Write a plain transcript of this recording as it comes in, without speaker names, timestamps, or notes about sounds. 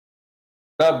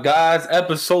What's up, guys?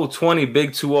 Episode 20,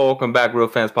 Big 2-0. Welcome back, Real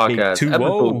Fans Podcast. Big 2-0.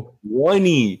 Episode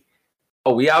 20.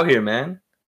 Oh, we out here, man.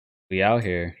 We out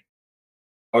here.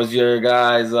 How was your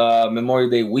guys' Memorial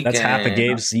Day weekend? That's half a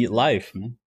Gabe's life,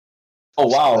 man. Oh,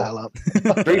 wow.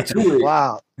 Straight to it.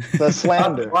 Wow. The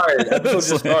slander. Episode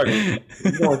just started.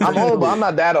 I'm old, but I'm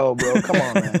not that old, bro. Come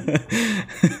on, man.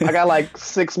 I got like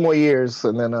 6 more years,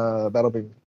 and then that'll be...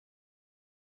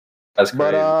 That's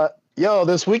crazy. But,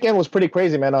 this weekend was pretty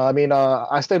crazy, man.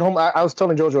 I stayed home. I was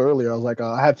telling Jojo earlier, I was like,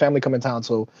 I had family come in town,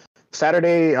 so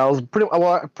Saturday, I was pretty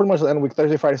much the end of the week,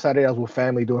 Thursday, Friday, Saturday, I was with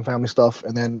family, doing family stuff,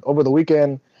 and then over the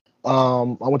weekend, I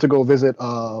went to go visit,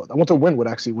 I went to Wynwood,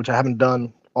 actually, which I haven't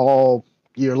done all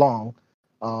year long,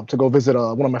 to go visit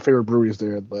one of my favorite breweries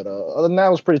there. But other than that,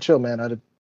 it was pretty chill, man.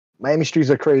 Miami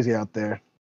streets are crazy out there.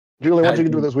 Julie, what did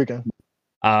you do this weekend?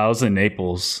 I was in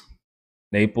Naples,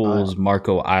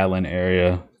 Marco Island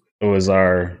area. It was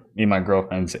me and my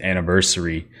girlfriend's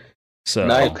anniversary. So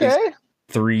okay.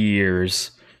 3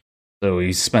 years. So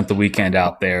we spent the weekend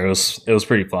out there. It was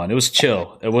pretty fun. It was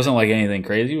chill. It wasn't like anything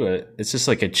crazy, but it's just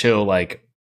like a chill, like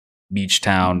beach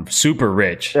town. Super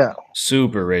rich. Yeah.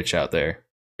 Super rich out there.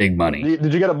 Big money.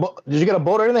 Did you get a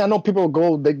boat or anything? I know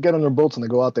people they get on their boats and they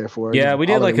go out there for. Yeah, we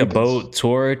did like a boat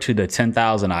tour to the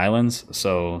 10,000 islands.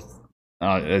 So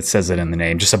it says it in the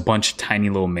name. Just a bunch of tiny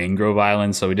little mangrove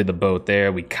islands. So we did the boat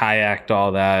there. We kayaked,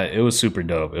 all that. It was super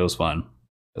dope. It was fun.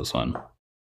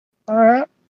 All right.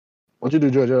 What'd you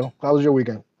do, Jojo? How was your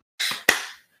weekend?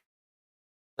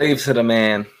 Slave to the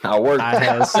man. I worked. I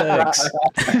had sex.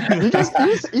 you just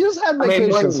had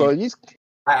vacation, so you just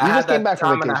came back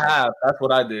from vacation. Time and a half. That's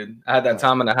what I did. I had that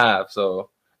time and a half.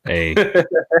 So hey,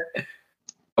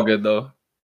 all good though.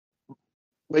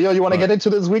 But you want to get into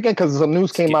this weekend because some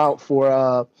news came out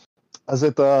for is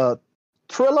it the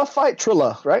Trilla fight?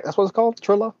 Trilla, right? That's what it's called.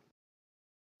 Trilla.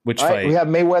 Which fight? We have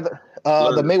Mayweather.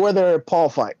 The Mayweather Paul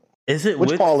fight. Is it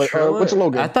which with Paul? which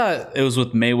Logan? I thought it was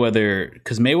with Mayweather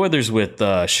because Mayweather's with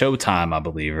Showtime, I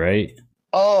believe, right?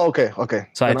 Oh, okay.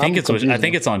 So I think it's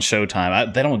on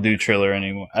Showtime. They don't do Triller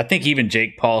anymore. I think even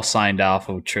Jake Paul signed off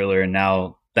of Triller, and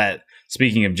now that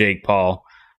speaking of Jake Paul,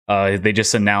 they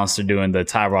just announced they're doing the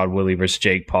Tyrod Woodley versus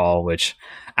Jake Paul, which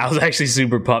I was actually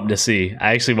super pumped to see.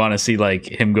 I actually want to see like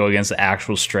him go against the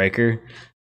actual striker.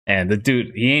 And the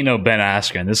dude, he ain't no Ben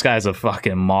Askren. This guy's a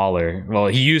fucking mauler. Well,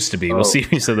 he used to be. We'll see if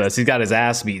he still does. He's got his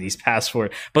ass beat these past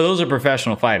 4. But those are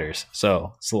professional fighters,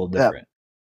 so it's a little different.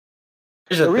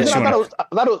 The reason I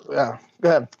thought it was, yeah, go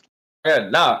ahead. Yeah,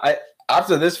 no,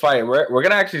 after this fight, we're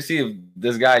gonna actually see if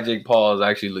this guy Jake Paul is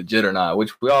actually legit or not.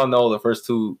 Which we all know the first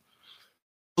 2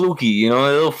 fluky,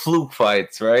 little fluke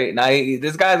fights, right? Now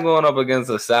this guy's going up against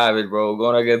a savage, bro,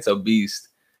 going against a beast.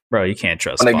 Bro, you can't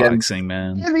trust boxing,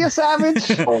 man. Give me a savage.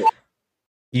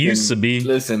 Used to be.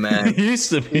 Listen, man. Used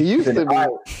to be.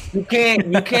 You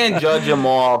can't judge him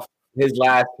off his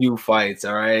last few fights,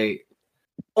 all right?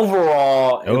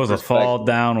 Overall, it was a fall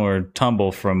down or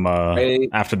tumble from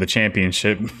after the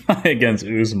championship against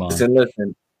Usman.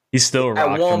 Listen. He's still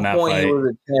rocked from that fight. He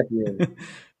was a champion.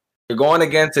 You're going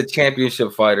against a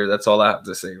championship fighter. That's all I have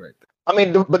to say right there. I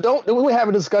mean, but don't we have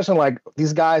a discussion like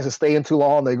these guys are staying too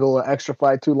long? They go an extra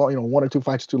fight too long. 1 or 2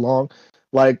 fights too long.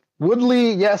 Like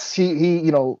Woodley, yes, he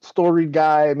storied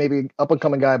guy, maybe up and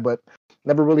coming guy, but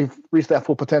never really reached that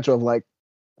full potential of like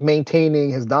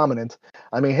maintaining his dominance.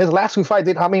 I mean, his last 2 fights.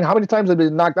 How many times have he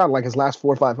been knocked out? Like his last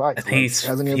 4 or 5 fights.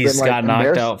 I think he's got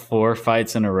knocked out 4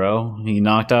 fights in a row. He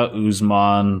knocked out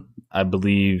Usman, I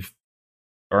believe,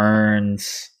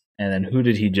 Burns, and then who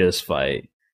did he just fight?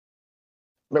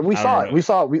 We saw it.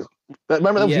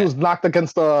 Remember that he was knocked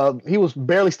against he was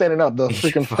barely standing up. The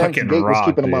freaking fence gate was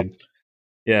keeping him up.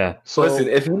 Yeah. So listen,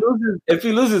 if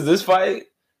he loses this fight,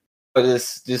 but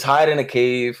just hide in a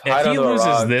cave. If he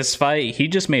loses this fight, he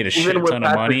just made a shit ton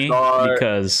of money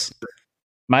because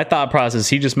my thought process,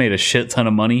 he just made a shit ton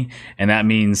of money, and that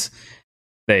means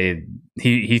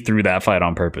he threw that fight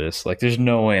on purpose. Like, there's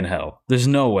no way in hell. There's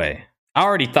no way. I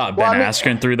already thought Ben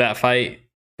Askren threw that fight.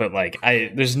 But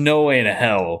there's no way in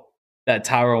hell that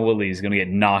Tyron Woodley is going to get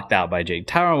knocked out by Jake.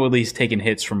 Tyron Woodley's taking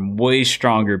hits from way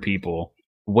stronger people,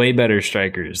 way better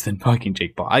strikers than fucking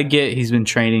Jake Paul. I get he's been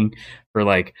training for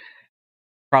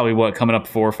probably coming up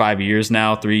 4 or 5 years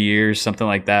now, 3 years, something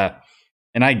like that.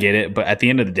 And I get it, but at the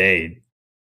end of the day,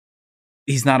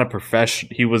 he's not a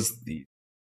professional. He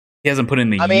hasn't put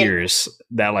in the years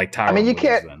that Tyron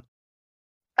Woodley's been.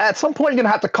 At some point, you're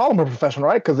gonna have to call him a professional,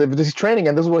 right? Because if he's training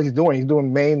and this is what he's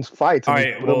doing main fights. All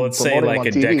right, well, let's say like a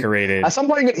TV. Decorated. At some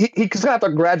point, he's gonna have to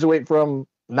graduate from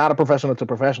not a professional to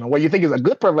professional. What you think is a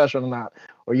good professional or not,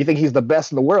 or you think he's the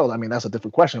best in the world, I mean, that's a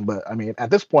different question. But I mean, at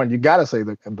this point, you gotta say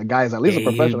the guy is at least a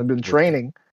professional, been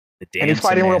training, and he's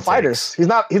fighting real fighters. He's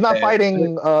not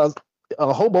fighting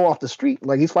a hobo off the street.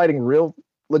 Like, he's fighting real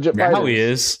legit fighters. How he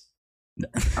is.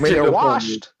 I mean, they're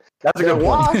washed. They're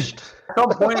washed. At some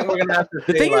point, we're gonna have to.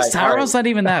 The thing is, Tyro's not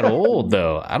even that old,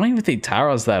 though. I don't even think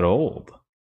Tyro's that old.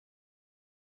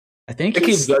 I think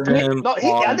he's judging him. No,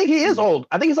 I think he is old.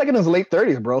 I think he's like in his late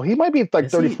 30s, bro. He might be like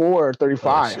 34 or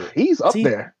 35. Oh, he's up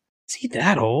there. Is he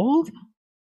that old?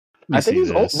 I think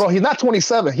he's old, bro. He's not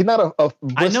 27. He's not a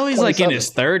I know he's 27. Like in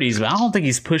his 30s, but I don't think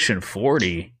he's pushing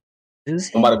 40. Is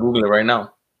he? I'm about to Google it right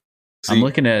now. See? I'm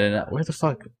looking at it. Where the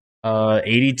fuck?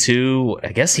 82.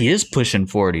 I guess he is pushing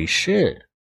 40. Shit.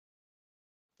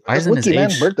 Why isn't his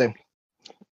age? Birthday.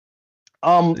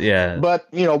 Yeah. But,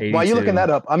 you know, 82. While you're looking that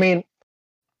up, I mean,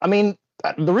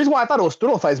 the reason why I thought it was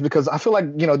studio fights is because I feel like,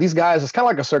 you know, these guys, it's kind of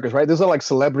like a circus, right? These are like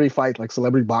celebrity fight, like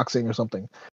celebrity boxing or something.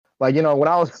 Like, you know, when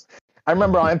I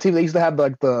remember on MTV, they used to have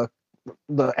like the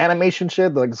animation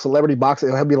shit, like celebrity boxing.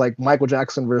 It would be like Michael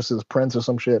Jackson versus Prince or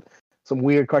some shit, some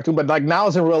weird cartoon. But like now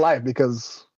it's in real life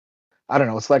because, I don't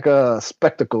know, it's like a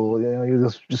spectacle. You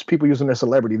know, just people using their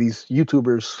celebrity, these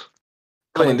YouTubers.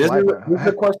 This is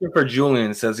a question for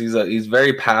Julian. Says he's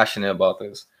very passionate about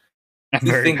this. I'm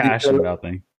very passionate about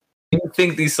things. Do you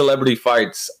think these celebrity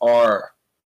fights are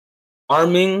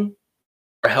harming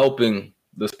or helping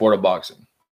the sport of boxing?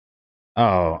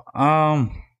 Oh,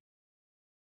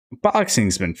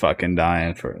 boxing's been fucking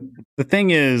dying for. The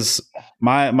thing is,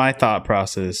 my thought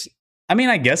process. I mean,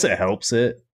 I guess it helps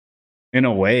it in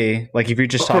a way. Like if you're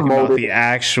just talking about the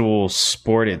actual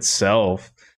sport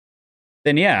itself,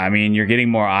 then yeah, I mean, you're getting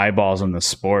more eyeballs on the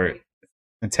sport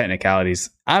and technicalities.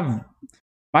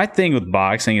 My thing with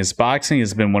boxing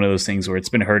has been one of those things where it's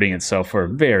been hurting itself for a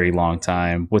very long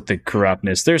time with the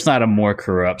corruptness. There's not a more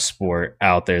corrupt sport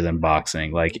out there than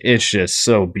boxing. Like, it's just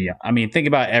so beyond. I mean, think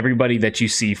about everybody that you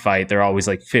see fight. They're always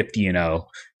like 50-0,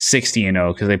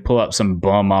 60-0 because they pull up some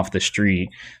bum off the street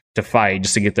to fight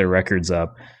just to get their records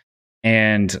up.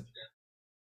 And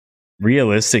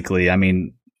realistically, I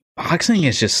mean, boxing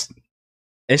is just...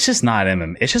 It's just not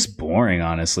MMA. It's just boring,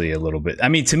 honestly, a little bit. I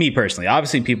mean, to me personally,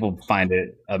 obviously people find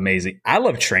it amazing. I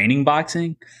love training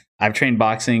boxing. I've trained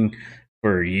boxing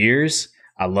for years.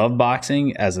 I love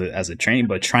boxing as a training,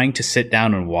 but trying to sit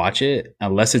down and watch it,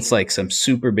 unless it's like some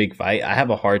super big fight, I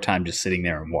have a hard time just sitting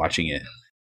there and watching it.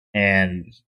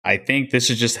 And I think this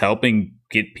is just helping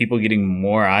get people getting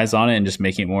more eyes on it and just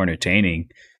making it more entertaining.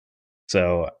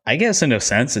 So I guess in a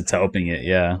sense, it's helping it.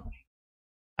 Yeah.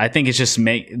 I think it's just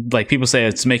like people say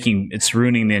it's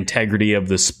ruining the integrity of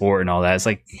the sport and all that. It's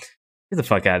like, get the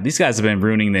fuck out. These guys have been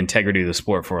ruining the integrity of the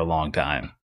sport for a long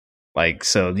time. Like,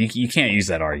 so you can't use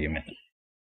that argument.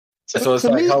 So it's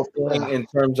like helping in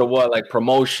terms of what, like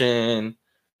promotion,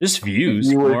 just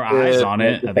views, more eyes on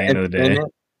it at the end of the day.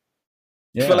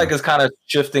 Yeah. I feel like it's kind of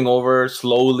shifting over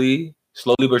slowly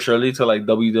but surely to like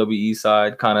WWE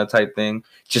side kind of type thing,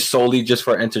 just solely just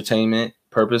for entertainment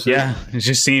purposes. Yeah, it's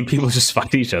just seeing people just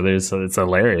fight each other. So it's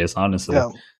hilarious, honestly. Yeah.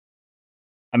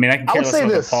 I mean, I can care less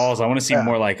about the Pauls. I want to see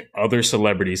more like other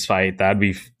celebrities fight. That'd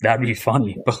be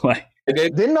funny. But like,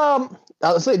 didn't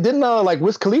like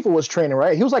Wiz Khalifa was training,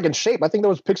 right? He was like in shape. I think there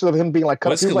was pictures of him being like cut.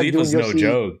 Wiz Khalifa's no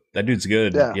joke. That dude's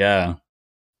good. Yeah.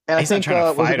 And he's not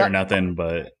trying to fight or nothing,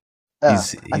 but I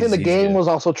think the game was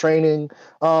also training.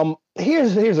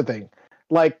 Here's the thing,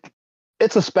 like,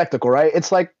 it's a spectacle, right? It's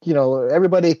like, you know,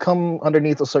 everybody come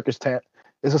underneath a circus tent.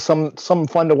 This is some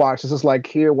fun to watch. This is like,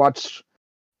 here, watch,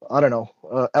 I don't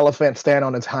know, elephant stand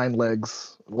on its hind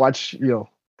legs. Watch, you know,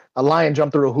 a lion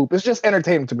jump through a hoop. It's just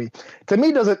entertaining to me. To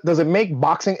me, does it make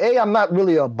boxing? I'm not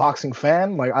really a boxing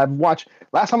fan. Like,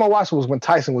 last time I watched was when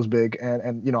Tyson was big,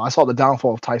 and you know, I saw the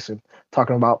downfall of Tyson,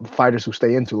 talking about fighters who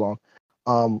stay in too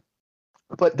long.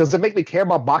 But does it make me care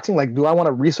about boxing? Like, do I want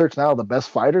to research now the best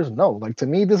fighters? No. Like, to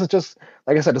me, this is just,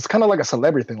 like I said, it's kind of like a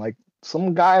celebrity thing. Like,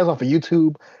 some guys off of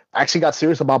YouTube actually got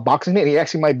serious about boxing, and he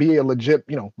actually might be a legit,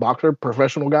 you know, boxer,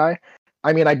 professional guy.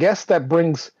 I mean, I guess that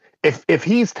brings, if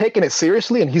he's taking it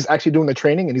seriously and he's actually doing the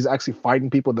training and he's actually fighting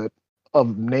people that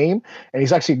of name and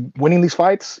he's actually winning these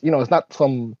fights, you know, it's not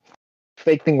some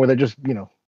fake thing where they're just, you know,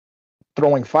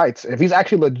 throwing fights. If he's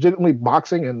actually legitimately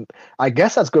boxing, and I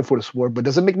guess that's good for the sport, but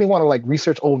does it make me want to like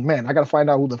research, oh man, I gotta find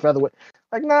out who the featherweight?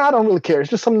 Like, nah, I don't really care. It's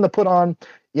just something to put on,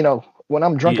 you know, when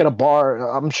I'm drunk at a bar.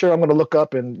 I'm sure I'm gonna look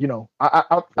up and, you know,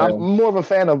 I'm more of a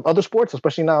fan of other sports,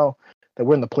 especially now that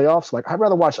we're in the playoffs, like I'd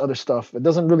rather watch other stuff. It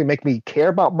doesn't really make me care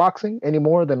about boxing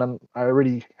anymore than I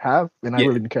already have, and I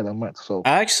really didn't care that much. So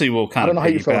I actually will kind of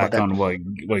piggyback on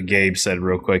what Gabe said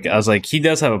real quick. I was like, he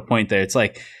does have a point there. It's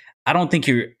like, I don't think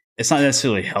it's not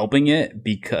necessarily helping it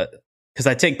because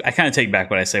I kind of take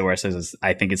back what I say where I says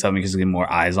I think it's helping because there's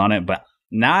more eyes on it, but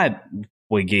not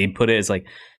what Gabe put it is like,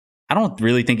 I don't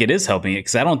really think it is helping it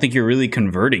because I don't think you're really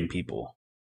converting people.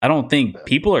 I don't think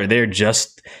people are there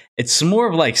it's more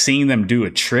of like seeing them do a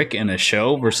trick in a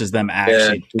show versus them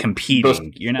actually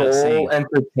competing. You're not saying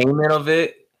entertainment of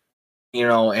it,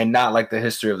 and not like the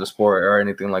history of the sport or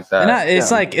anything like that.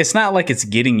 It's not like it's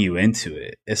getting you into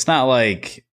it. It's not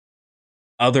like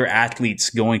other athletes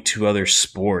going to other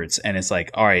sports and it's like,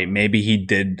 all right, maybe he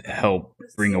did help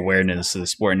bring awareness to the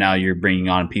sport. Now you're bringing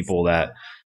on people that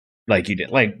like you did,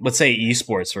 like let's say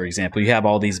esports, for example, you have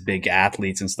all these big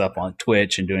athletes and stuff on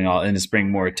Twitch and doing all, and it's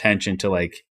bringing more attention to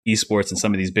like esports and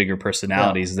some of these bigger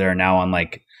personalities that are now on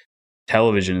like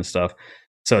television and stuff.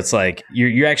 So it's like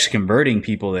you're actually converting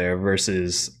people there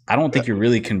versus I don't think you're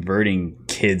really converting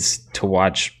kids to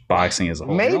watch boxing as a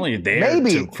whole. You're only there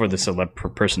for the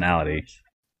personality.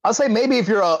 I'll say maybe if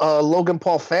you're a Logan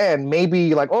Paul fan,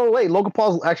 maybe like, oh wait, Logan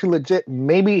Paul's actually legit.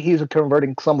 Maybe he's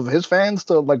converting some of his fans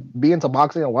to like be into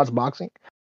boxing and watch boxing.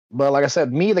 But like I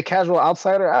said, me, the casual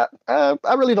outsider, I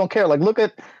really don't care. Like, look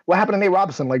at what happened to Nate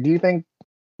Robinson. Like, do you think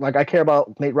like I care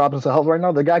about Nate Robinson's health right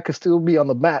now? The guy could still be on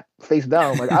the mat face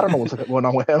down. Like, I don't know what's going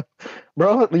on with him,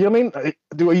 bro. You know what I mean?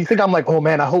 Do you think I'm like, oh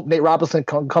man, I hope Nate Robinson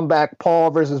can come back,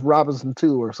 Paul versus Robinson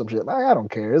 2 or some shit? Like, I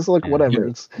don't care. It's like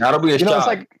whatever. That'll be a shot. It's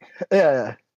like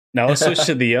yeah. Now let's switch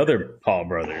to the other Paul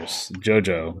brothers.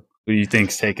 JoJo, who do you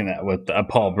think's taking that with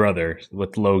Paul brother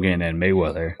with Logan and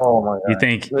Mayweather? Oh my god! You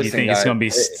think it's going to be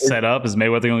set up? Is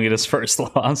Mayweather going to get his first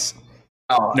loss?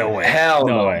 Oh, no way! Hell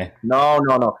no way! No.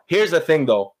 Here's the thing,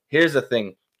 though.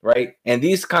 Right? And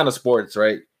these kind of sports,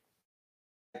 right?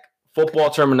 Football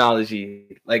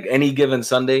terminology, like any given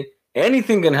Sunday,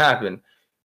 anything can happen,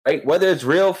 right? Whether it's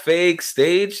real, fake,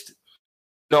 staged,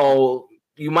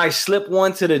 you might slip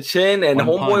one to the chin and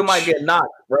homeboy might get knocked,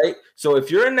 right? So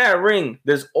if you're in that ring,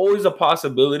 there's always a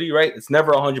possibility, right? It's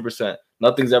never 100%.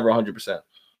 Nothing's ever 100%.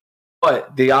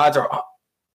 But the odds are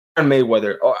on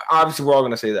Mayweather. Obviously, we're all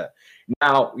going to say that.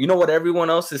 Now, you know what everyone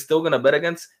else is still going to bet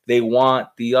against? They want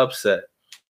the upset.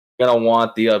 They're going to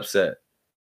want the upset.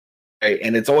 Right?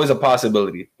 And it's always a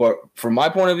possibility. But from my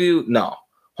point of view, no.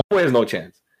 Homeboy has no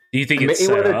chance. Do you think it's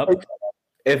set up?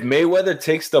 If Mayweather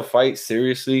takes the fight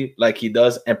seriously, like he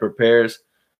does, and prepares,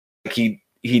 like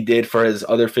he did for his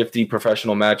other 50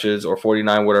 professional matches or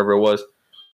 49, whatever it was,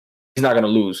 he's not going to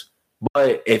lose.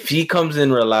 But if he comes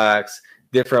in relaxed,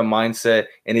 different mindset,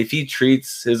 and if he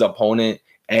treats his opponent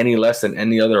any less than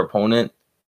any other opponent,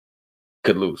 he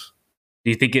could lose.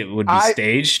 Do you think it would be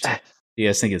staged? Do you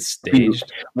guys think it's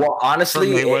staged? Well,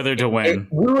 honestly, for Mayweather to win,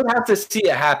 we would have to see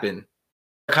it happen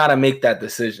to kind of make that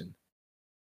decision.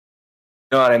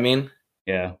 You know what I mean?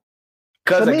 Yeah.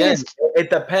 Because again, it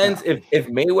depends if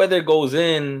Mayweather goes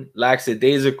in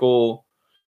lackadaisical,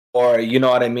 or you know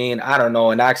what I mean? I don't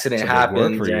know, an accident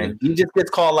happens and he just gets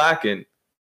caught lacking.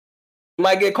 He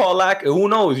might get caught lacking. Who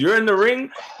knows? You're in the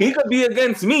ring. He could be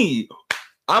against me.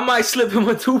 I might slip him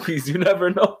a two-piece. You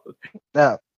never know.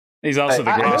 Yeah. He's also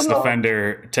the greatest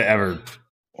defender to ever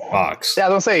box. Yeah, I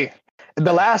was going to say,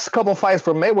 the last couple fights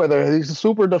for Mayweather, he's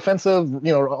super defensive,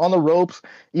 on the ropes.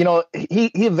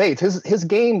 He evades. His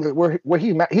game where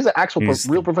he's an actual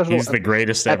real professional. He's the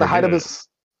greatest at the height of his.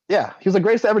 Yeah, he's the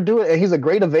greatest to ever do it, and he's a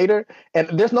great evader. And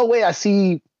there's no way I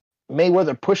see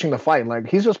Mayweather pushing the fight. Like,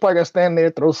 he's just probably gonna stand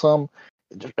there, throw some,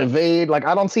 evade. Like,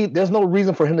 I don't see. There's no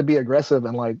reason for him to be aggressive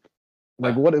and like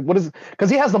what is,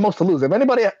 because he has the most to lose. If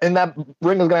anybody in that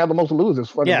ring is gonna have the most to lose, it's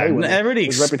fucking Mayweather. Everybody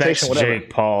expects Jake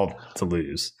Paul to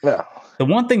lose. Yeah. The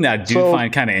one thing that I do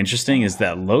find kind of interesting is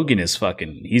that Logan is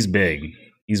he's big.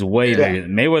 He's way bigger.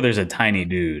 Mayweather's a tiny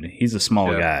dude. He's a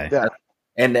small guy. Yeah.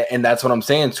 And that's what I'm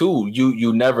saying too.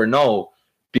 You never know,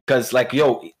 because like,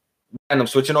 and I'm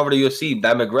switching over to UFC,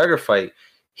 that McGregor fight,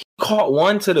 he caught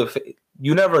one to the face.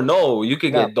 You never know. You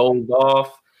could get dozed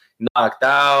off, knocked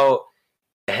out,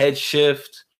 head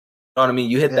shift. You know what I mean?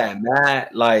 You hit that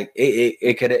mat, like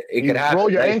it could happen. Roll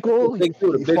your ankle, you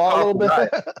fall a little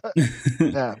bit.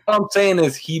 Yeah. What I'm saying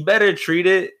is he better treat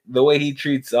it the way he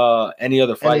treats any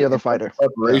other fighter.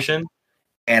 Preparation. Yeah.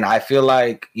 And I feel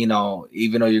like,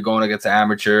 even though you're going against an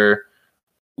amateur,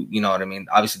 you know what I mean?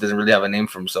 Obviously doesn't really have a name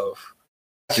for himself.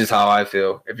 That's just how I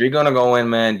feel. If you're gonna go in,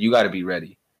 man, you gotta be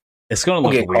ready. It's gonna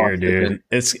look weird, dude.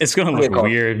 It's gonna look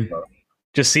weird.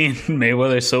 Just seeing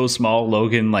Mayweather so small,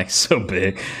 Logan like so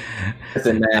big.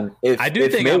 Listen, man, I do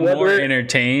think I'm more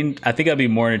entertained. I think I'd be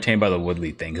more entertained by the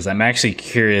Woodley thing because I'm actually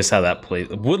curious how that plays.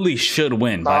 Woodley should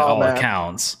win by all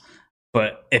accounts,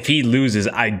 but if he loses,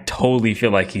 I totally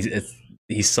feel like he's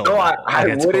so. No,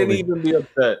 I wouldn't even be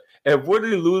upset if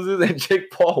Woodley loses and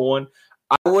Jake Paul won.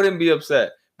 I wouldn't be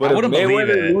upset. But I wouldn't believe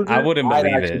it. Loses, I wouldn't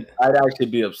believe it. I'd actually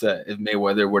be upset if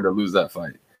Mayweather were to lose that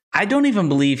fight. I don't even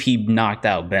believe he knocked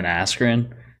out Ben Askren,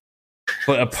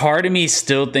 but a part of me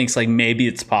still thinks like maybe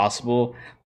it's possible.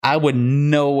 I would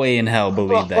no way in hell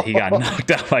believe that he got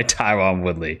knocked out by Tyron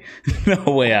Woodley. No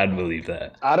way I'd believe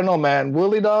that. I don't know, man.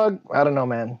 Woodley, dog. I don't know,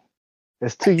 man.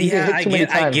 It's too.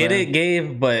 I get it,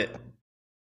 Gabe, but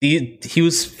he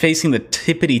was facing the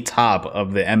tippity top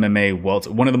of the MMA welter,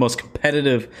 one of the most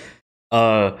competitive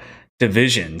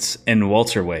divisions in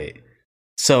welterweight.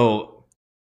 So.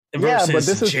 Versus but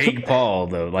this is Jake Paul,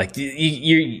 though, like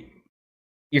you're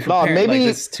comparing, maybe like,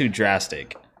 it's too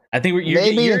drastic. I think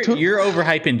you're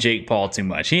overhyping Jake Paul too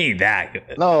much. He ain't that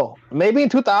good. No, maybe in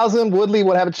 2000 Woodley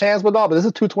would have a chance with all, but this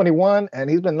is 221, and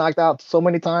he's been knocked out so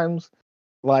many times.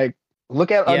 Like,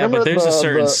 look at but there's a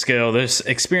certain skill. There's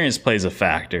experience plays a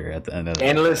factor at the end of the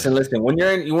day. And listen, when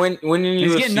you're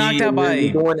he's getting knocked out by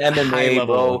doing MMA,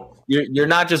 bro, you're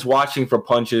not just watching for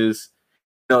punches.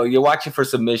 No, you're watching for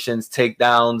submissions,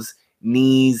 takedowns,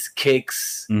 knees,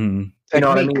 kicks. Mm-hmm. You know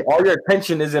what I mean? All your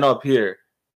attention isn't up here.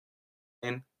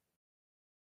 And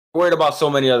worried about so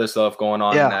many other stuff going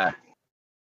on in that.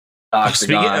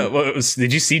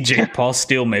 Did you see Jake Paul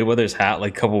steal Mayweather's hat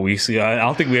like a couple weeks ago? I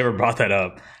don't think we ever brought that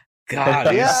up. God,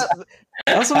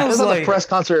 that's almost like a press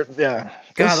concert. Yeah,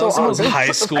 God, that was the most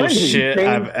high school shit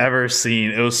I've ever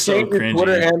seen. It was so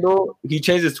cringy. He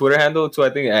changed his Twitter handle to, I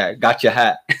think, got your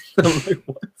hat.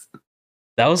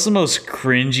 That was the most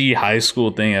cringy high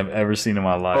school thing I've ever seen in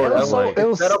my life. It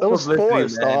was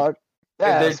forced, dog.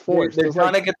 Yeah, they're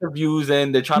trying to get the views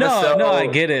in. They're trying to sell. No, I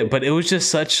get it, but it was just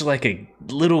such like a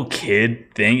little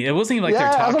kid thing. It wasn't even like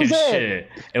they're talking shit.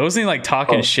 It wasn't even like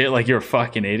talking shit like you're a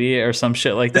fucking idiot or some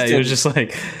shit like that. It was just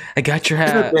like, I got your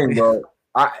hat. Thing, bro.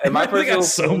 He got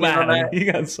so mad. He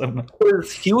got so mad.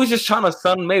 He was just trying to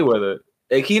stun Mayweather.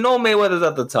 Like, he know Mayweather's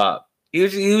at the top. He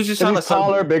was just trying to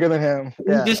taller, bigger than him.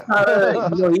 Yeah.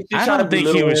 I don't think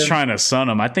he was trying to stun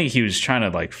him. I think he was trying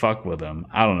to like fuck with him.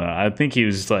 I don't know. I think he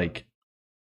was like.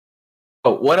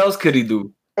 Oh, what else could he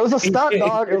do? It was a stunt,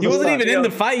 dog. He wasn't even in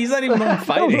the fight. He's not even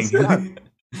fighting.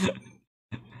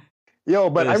 Yo,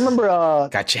 but I remember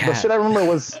the shit I remember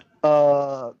was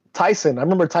Tyson. I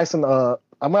remember Tyson. I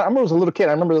remember I was a little kid.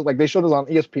 I remember like they showed us on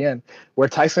ESPN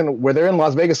where they're in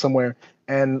Las Vegas somewhere,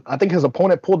 and I think his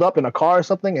opponent pulled up in a car or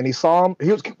something, and he saw him.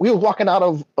 He was walking out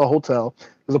of a hotel.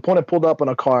 His opponent pulled up in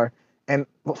a car, and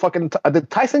fucking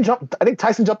Tyson jumped. I think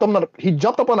Tyson jumped up. He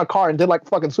jumped up on a car and did like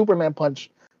fucking Superman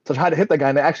punch to try to hit the guy,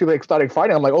 and they actually like started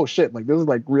fighting. I'm like, oh shit, like this is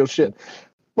like real shit.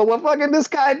 But what fucking this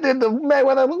guy did to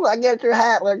Mayweather, I get your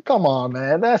hat. Like, come on,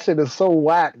 man. That shit is so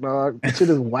whack, dog. That shit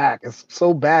is whack. It's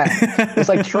so bad. It's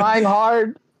like trying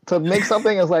hard to make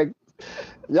something. It's like,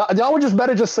 y'all were just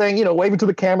better just saying, waving to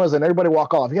the cameras and everybody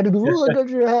walk off. You got to do, I got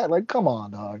your hat. Like, come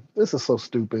on, dog. This is so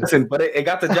stupid. Listen, but it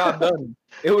got the job done.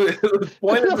 It was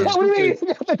pointless. What do you mean? It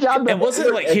got the job done. It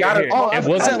wasn't like, it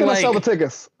wasn't like, sell the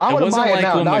tickets. It wasn't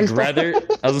like when McGregor, I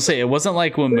was going to say, it wasn't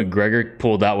like when McGregor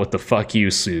pulled out with the fuck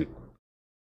you suit.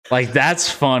 Like, that's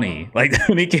funny. Like,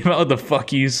 when he came out with the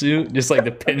fuck you suit, just like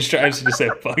the pinstripes just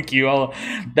said fuck you all.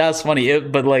 That's funny.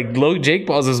 But like Jake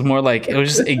Paul's is more like, it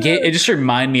just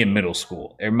reminded me of middle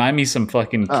school. It reminded me of some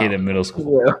fucking kid in middle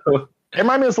school. Yeah. It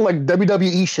reminded me of some like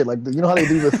WWE shit. Like, you know how they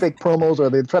do the fake promos or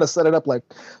they try to set it up like,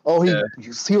 oh, he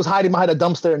was hiding behind a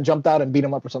dumpster and jumped out and beat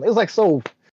him up or something. It was like so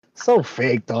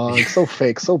fake, dog. So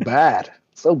fake. So bad.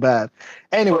 So bad.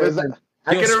 Anyways.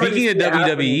 Speaking of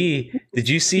WWE, did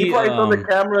you see? He probably on the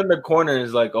camera in the corner and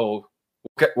is like, "Oh,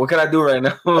 what can I do right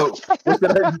now? what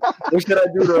should I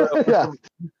do?" Yeah.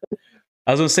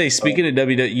 I was gonna say, speaking of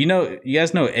WWE, you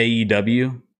guys know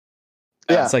AEW?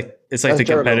 Yeah, it's like the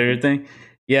competitor thing.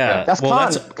 Yeah, that's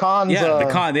Khan's. Yeah, the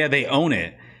Khan. Yeah, they own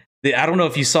it. I don't know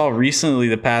if you saw recently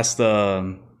their past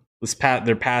thing.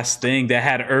 They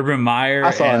had Urban Meyer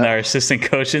and our assistant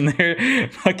coach in there.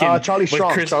 Charlie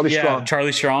Strong.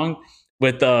 Charlie Strong.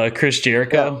 With Chris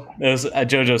Jericho, it was at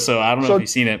JoJo. So I don't know if you've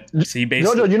seen it. So he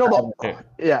basically,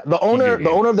 the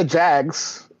owner of the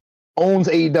Jags owns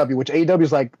AEW, which AEW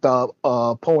is like the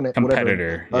opponent,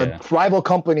 competitor, rival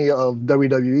company of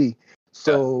WWE.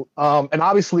 So, and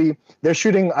obviously they're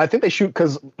shooting. I think they shoot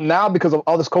because of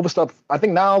all this COVID stuff. I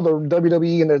think now the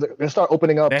WWE and they're start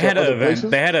opening up. They had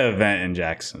an event in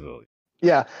Jacksonville.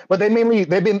 Yeah, but they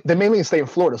mainly stay in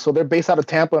Florida, so they're based out of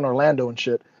Tampa and Orlando and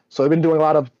shit. So they've been doing a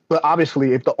lot of. But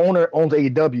obviously, if the owner owns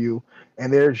AEW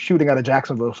and they're shooting out of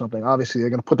Jacksonville or something, obviously they're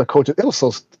gonna put the coach. It was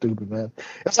so stupid, man.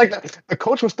 It's like the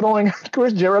coach was throwing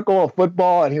Chris Jericho a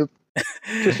football, and he was.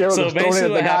 So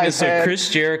basically, what happened? So Chris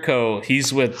Jericho,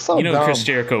 he's with who Chris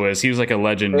Jericho is. He was like a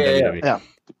legend. Yeah.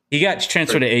 He got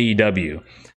transferred to AEW.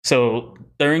 So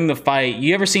during the fight,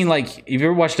 you ever seen like? Have you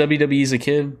ever watched WWE as a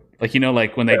kid? Like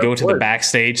like when they go to the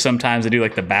backstage, sometimes they do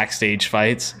like the backstage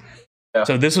fights. Yeah.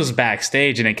 So this was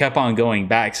backstage, and it kept on going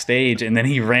backstage, and then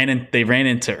they ran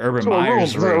into Urban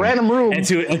Meyer's room, a random room,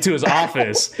 into his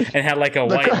office, and had like a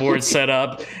whiteboard set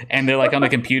up, and they're like on the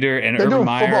computer, and they're Urban doing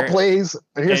Meyer football plays.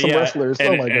 And here's some wrestlers.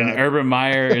 And, oh my god! And Urban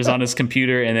Meyer is on his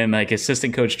computer, and then like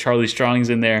assistant coach Charlie Strong's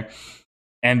in there,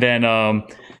 and then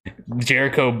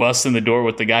Jericho busts in the door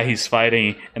with the guy he's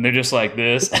fighting, and they're just like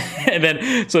this, and then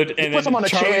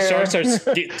Charlie Strong starts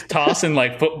tossing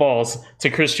like footballs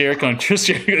to Chris Jericho, and Chris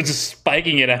Jericho just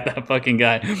spiking it at that fucking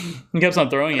guy. He keeps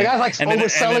on throwing it. The guy's like and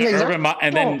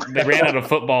then they ran out of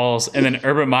footballs, and then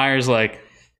Urban Meyer's like,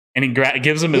 and he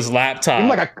gives him his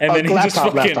laptop, and then he just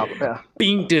fucking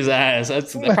beamed his ass.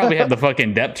 That probably had the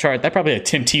fucking depth chart. That probably had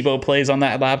Tim Tebow plays on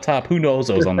that laptop. Who knows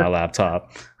what was on that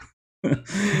laptop?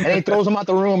 And he throws him out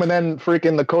the room, and then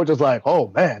freaking the coach is like,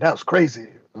 "Oh man, that was crazy."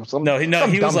 He was like,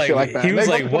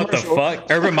 "What the fuck?"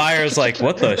 Urban Meyer's like,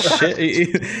 "What the shit?"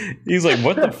 He's like,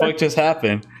 "What the fuck just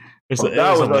happened?" That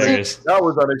was hilarious. That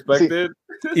was unexpected.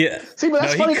 But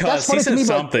that's funny. That's funny he said to me,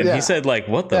 something. He said like,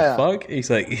 "What the fuck?"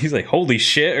 He's like, "Holy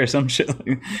shit" or some shit.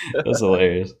 That's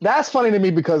hilarious. That's funny to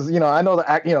me because I know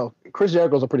that Chris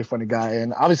Jericho's a pretty funny guy,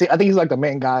 and obviously I think he's like the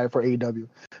main guy for AEW.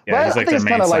 Yeah, he's like the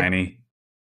main signee.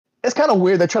 It's kind of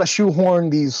weird. They're trying to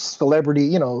shoehorn these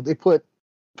celebrity. They put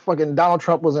fucking Donald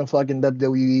Trump was in fucking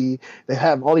WWE. They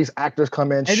have all these actors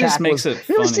come in. It just makes it funny.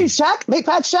 You ever see Shaq? They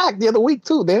had Shaq the other week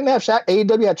too. They didn't have Shaq.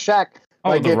 AEW had Shaq.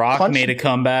 Oh, The Rock made a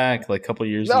comeback like a couple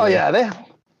years ago. Oh yeah,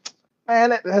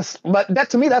 but that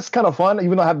to me that's kind of fun.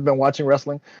 Even though I haven't been watching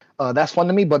wrestling, that's fun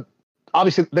to me. But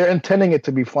obviously they're intending it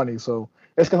to be funny, so.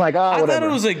 It's kind of like, I whatever. thought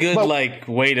it was a good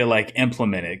way to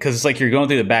implement it, because it's like you're going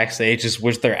through the backstage,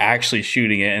 which they're actually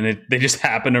shooting it, and they just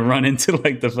happen to run into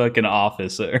like the fucking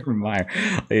office of Urban Meyer.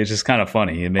 It's just kind of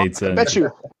funny. It made sense.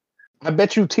 I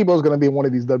bet you Tebow's gonna be in one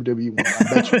of these WWE ones.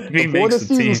 I bet you. Before the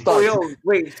season starts.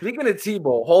 Wait, speaking of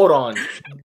Tebow, hold on.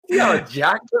 You know how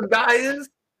jacked this guy is?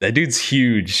 That dude's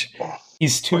huge.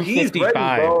 He's 255,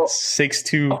 6'2",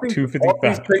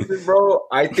 255. Places, bro,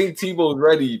 I think Tebow's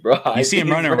ready, bro. You see him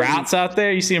running routes out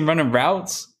there? You see him running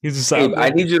routes? He's just I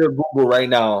need you to Google right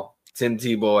now Tim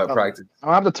Tebow at practice.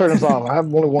 I have to turn this off. I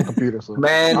have only one computer. So.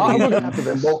 Man,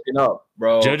 he's woken up,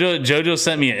 bro. Jojo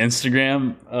sent me an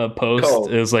Instagram post. Oh.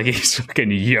 It was like he's fucking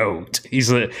yoked.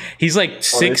 He's like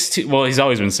 6'2". Well, he's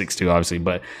always been 6'2", obviously,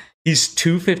 but he's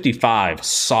 255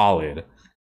 solid.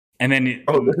 And then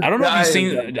I don't know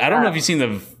if you've seen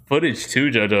the footage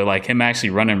too, Jojo, like him actually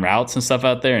running routes and stuff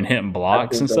out there and hitting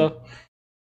blocks and stuff.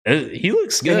 He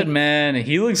looks good, man.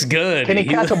 He looks good. Can he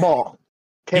catch a ball?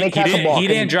 He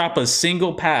didn't drop a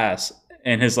single pass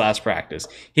in his last practice.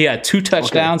 He had 2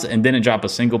 touchdowns and didn't drop a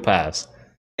single pass.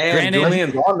 And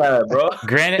Julian's on that, bro.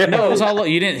 Granted, no, it was all.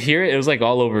 You didn't hear it. It was like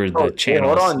all over the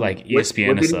channels, like ESPN and stuff.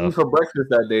 What did you eat for breakfast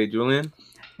that day, Julian?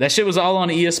 That shit was all on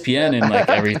ESPN and like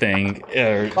everything.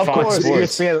 Of Fox course,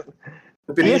 Sports.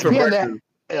 ESPN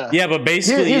yeah, but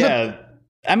basically,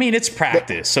 I mean, it's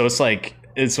practice, so it's like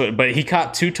But he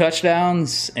caught 2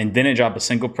 touchdowns and didn't drop a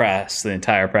single pass the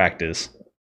entire practice.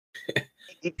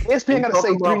 ESPN got to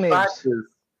say 3 names. Practice.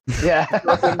 Yeah.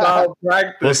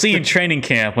 We'll see in training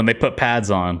camp when they put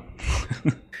pads on.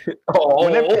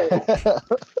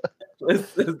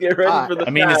 Let's get ready for the. I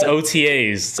mean, it's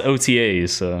OTAs. It's OTAs.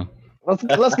 So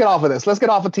let's get off of this. Let's get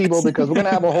off of Tebow because we're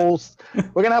gonna have a whole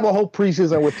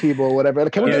preseason with Tebow or whatever.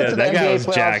 Can we get into the NBA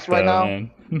playoffs right now? Man.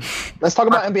 Let's talk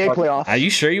about NBA playoffs. Are you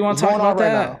sure you want to talk about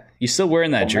that? Right, you still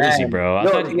wearing that jersey, bro? Let's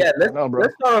start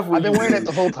off with I've been wearing it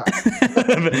the whole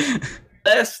time.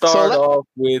 Let's start off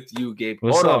with you, Gabe.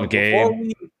 What's up,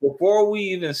 Gabe? Before we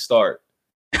even start,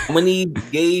 we need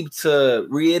Gabe to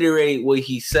reiterate what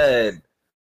he said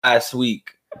last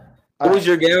week. What was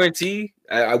your guarantee?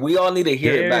 We all need to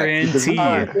hear it back.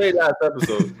 Last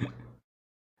episode.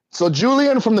 So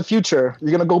Julian from the future,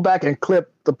 you're gonna go back and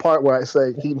clip the part where I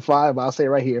say Heat and 5. I'll say it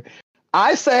right here.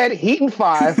 I said Heat and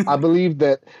 5. I believe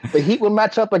that the Heat would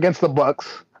match up against the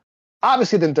Bucks.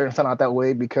 Obviously, it didn't turn out that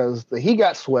way because the Heat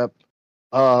got swept.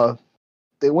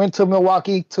 They went to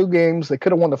Milwaukee 2 games. They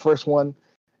could have won the first one.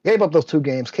 Gave up those 2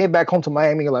 games. Came back home to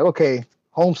Miami. Like, okay,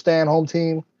 home stand, home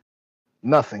team.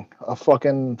 Nothing. A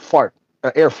fucking fart.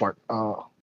 An air fart.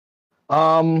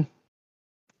 All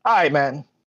right, man.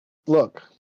 Look,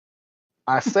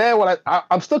 I said what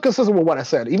I'm still consistent with what I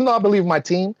said. Even though I believe my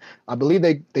team, I believe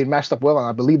they matched up well, and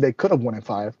I believe they could have won in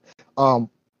 5. The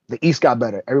East got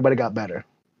better. Everybody got better.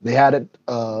 They had it.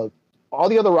 All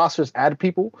the other rosters added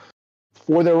people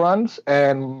for their runs,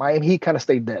 and Miami Heat kind of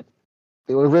stayed dead.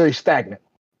 They were very stagnant.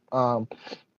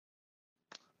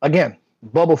 Again,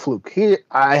 bubble fluke.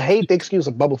 I hate the excuse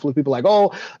of bubble fluke. People are like,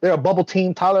 oh, they're a bubble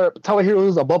team. Tyler Hero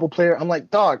is a bubble player. I'm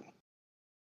like, dog.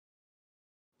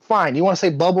 Fine, you want to say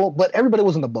bubble, but everybody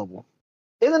was in the bubble.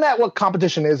 Isn't that what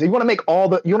competition is? You want to make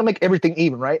everything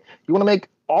even, right? You want to make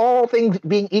all things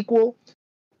being equal.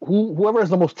 Whoever is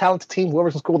the most talented team,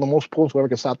 whoever's in school the most points, whoever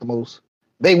can stop the most,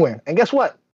 they win. And guess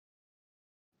what?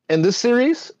 In this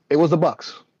series, it was the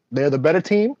Bucks. They're the better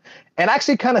team, and I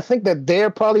actually kind of think that they're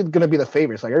probably going to be the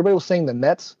favorites. Like everybody was saying, the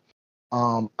Nets.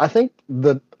 I think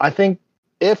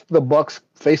if the Bucks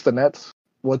face the Nets,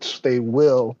 which they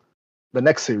will. The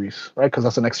next series, right? Because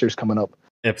that's the next series coming up.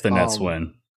 If the Nets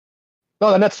win.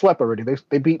 No, the Nets swept already.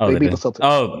 They beat the Celtics.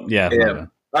 Oh, yeah.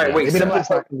 All right, wait.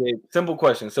 Simple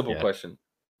question.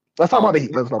 Let's talk about the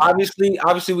Heat.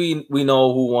 Obviously, we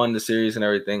know who won the series and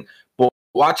everything. But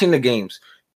watching the games,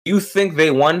 do you think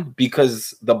they won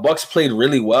because the Bucks played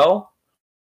really well,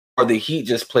 or the Heat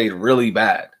just played really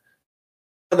bad?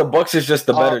 Or the Bucks is just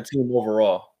the better team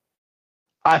overall.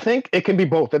 I think it can be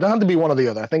both. It doesn't have to be one or the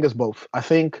other. I think it's both. I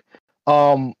think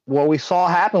what we saw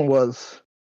happen was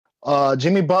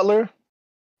Jimmy Butler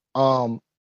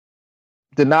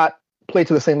did not play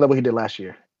to the same level he did last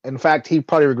year. In fact, he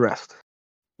probably regressed.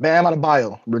 Bam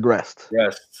Adebayo regressed.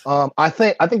 Yes. I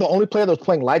think the only player that was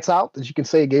playing lights out that you can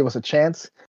say gave us a chance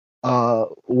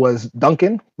was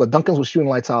Duncan, but Duncan was shooting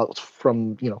lights out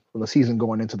from the season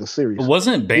going into the series. But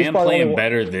wasn't Bam playing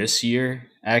better this year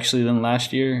actually than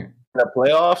last year? The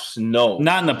playoffs? No.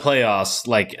 Not in the playoffs,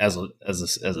 like as a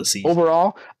season.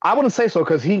 Overall, I wouldn't say so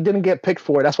because he didn't get picked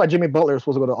for it. That's why Jimmy Butler was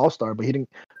supposed to go to All-Star, but he didn't.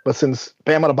 But since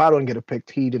Bam Adebayo didn't get it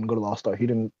picked, he didn't go to the All-Star. He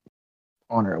didn't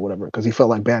honor it or whatever because he felt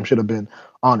like Bam should have been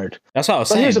honored. That's what I was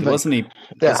saying. Wasn't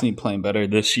he playing better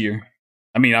this year?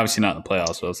 I mean, obviously not in the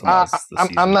playoffs. But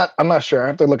I'm not sure. I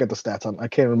have to look at the stats. I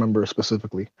can't remember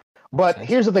specifically. But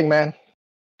here's the thing, man.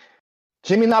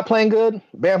 Jimmy not playing good.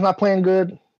 Bam's not playing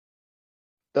good.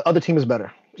 The other team is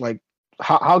better. Like,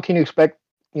 how can you expect,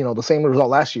 the same result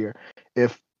last year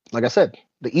if, like I said,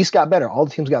 the East got better, all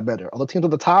the teams got better, all the teams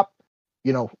at the top,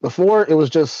 before it was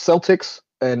just Celtics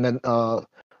and then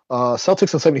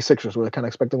Celtics and 76ers were kind of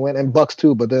expecting to win, and Bucks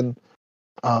too, but then,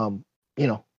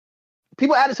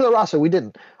 people added to the roster. We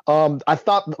didn't. I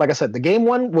thought, like I said, the game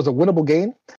one was a winnable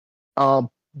game.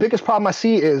 Biggest problem I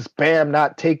see is Bam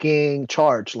not taking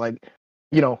charge. Like,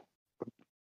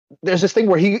 there's this thing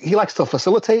where he likes to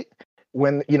facilitate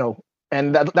when,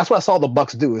 and that's what I saw the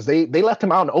Bucks do is they left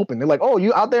him out in the open. They're like, oh,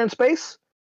 you out there in space?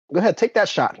 Go ahead, take that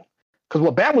shot. Because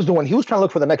what Bam was doing, he was trying to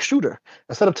look for the next shooter.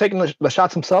 Instead of taking the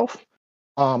shots himself,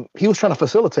 he was trying to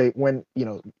facilitate when,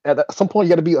 at some point you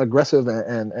got to be aggressive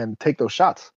and take those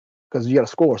shots because you got to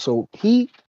score. So he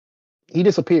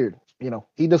disappeared.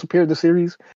 He disappeared the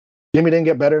series. Jimmy didn't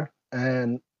get better.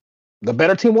 And the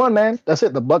better team won, man. That's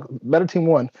it. The better team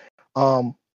won.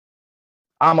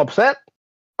 I'm upset.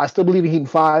 I still believe in Heat in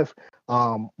 5.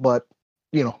 But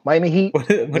Miami Heat. What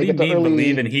do you mean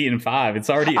believe in Heat in 5? It's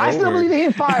already over. I still believe in Heat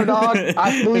in 5, dog.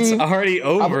 It's already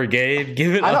over, Gabe.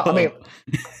 Give it up.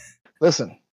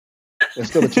 Listen. There's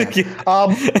still a chance.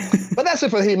 But that's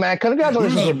it for the Heat, man.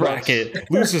 Congratulations.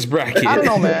 Losers bracket. I don't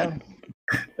know, man.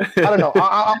 I don't know.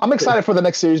 I'm excited for the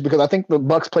next series because I think the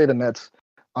Bucks play the Nets.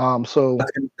 So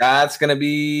that's gonna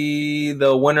be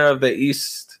the winner of the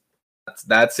East.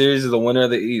 That series is the winner of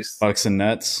the East. Bucks and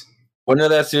Nets. Winner of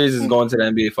that series is going to the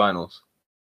NBA Finals.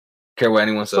 Care what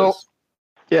anyone says.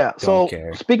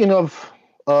 Speaking of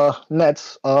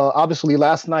Nets, obviously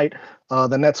last night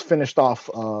the Nets finished off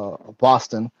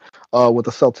Boston with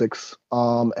the Celtics.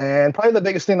 And probably the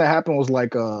biggest thing that happened was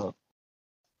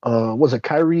was it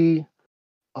Kyrie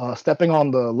stepping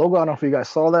on the logo? I don't know if you guys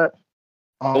saw that.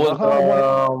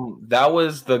 That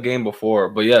was the game before,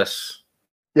 but yes.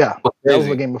 Yeah, that was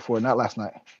the game before, not last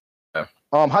night. Yeah.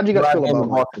 How'd you guys feel about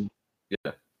Boston?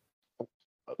 Yeah.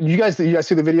 You guys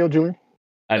see the video, Julian?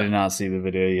 I did not see the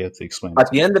video. You have to explain. At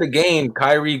the end of the game,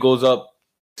 Kyrie goes up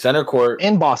center court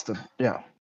in Boston. Yeah.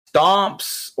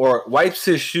 Stomps or wipes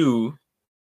his shoe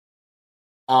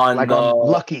on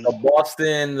the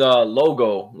Boston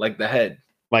logo, like the head.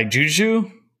 Like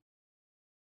Juju?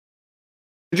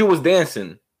 Juju was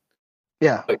dancing.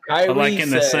 Yeah. But Kyrie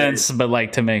the sense, but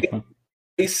like to make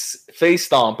face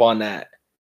stomp on that.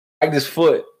 Like his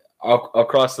foot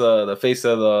across the face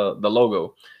of the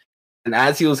logo. And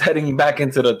as he was heading back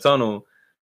into the tunnel,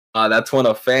 that's when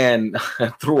a fan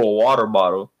threw a water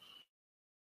bottle.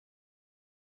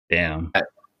 Damn.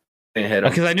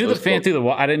 Because I knew the fan threw the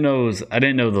water. I didn't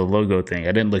know the logo thing.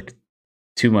 I didn't look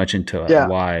too much into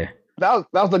why. That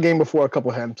was the game before a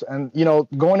couple hymns. And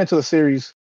going into the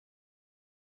series,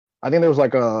 I think there was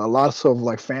like a lot of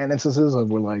like fan instances of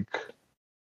where like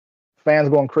fans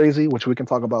going crazy, which we can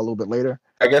talk about a little bit later.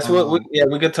 I guess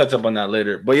we could touch up on that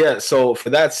later. But yeah, so for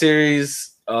that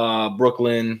series,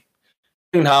 Brooklyn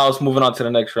clean house. Moving on to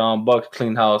the next round, Bucks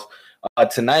clean house.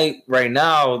 Tonight, right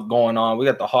now, going on, we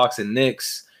got the Hawks and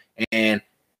Knicks, and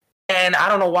I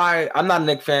don't know why I'm not a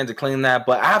Knicks fan to claim that,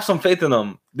 but I have some faith in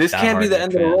them. This can't be the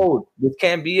end of the road. This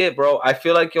can't be it, bro. I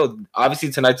feel like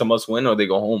obviously tonight's a must win or they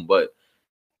go home, but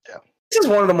this is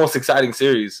one of the most exciting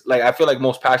series. Like, I feel like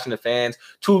most passionate fans,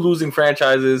 two losing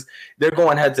franchises, they're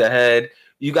going head to head.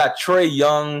 You got Trae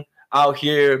Young out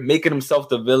here making himself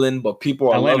the villain, but people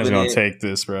are Atlanta's loving it. Atlanta's gonna take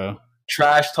this, bro.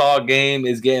 Trash talk game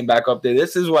is getting back up there.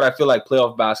 This is what I feel like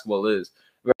playoff basketball is.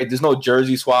 Right? There's no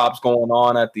jersey swaps going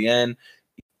on at the end.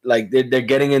 Like they're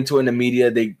getting into it in the media.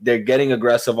 They're getting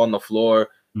aggressive on the floor.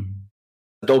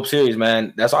 Mm-hmm. Dope series,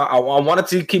 man. That's why I wanted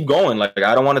to keep going. Like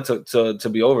I don't want it to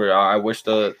be over. I wish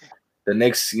the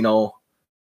Knicks,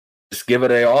 just give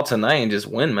it all tonight and just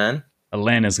win, man.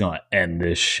 Atlanta's gonna end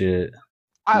this shit.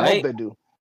 I hope they do.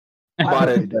 I'm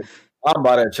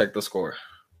about to check the score.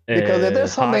 Because if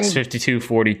there's something... Hawks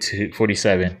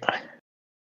 52-47.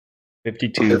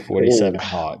 52-47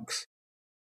 Hawks.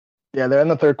 Yeah, they're in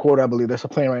the third quarter, I believe. They're still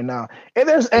playing right now. If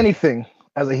there's anything,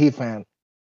 as a Heat fan,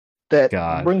 that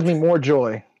brings me more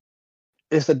joy,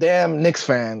 it's the damn Knicks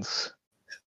fans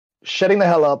shutting the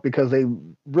hell up because they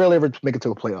rarely ever make it to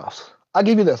the playoffs. I'll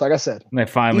give you this. Like I said, they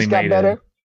finally made better.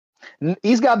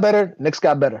 East got better. Knicks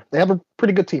got better. They have a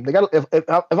pretty good team. They got. If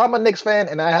I'm a Knicks fan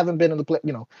and I haven't been in the play,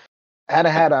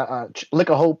 hadn't had a lick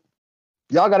of hope,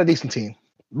 y'all got a decent team.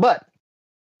 But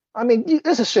I mean,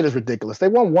 this shit is ridiculous. They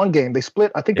won one game. They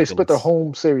split. I think they split their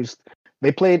home series.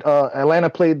 They played. Atlanta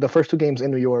played the first two games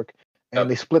in New York, and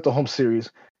they split the home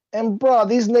series. And bro,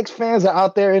 these Knicks fans are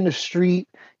out there in the street.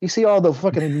 You see all the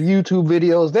fucking YouTube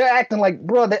videos. They're acting like,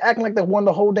 they won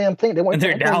the whole damn thing.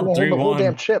 They're down 3-1. The whole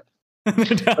damn chip. I'm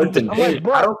like,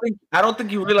 bro, I don't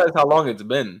think you realize how long it's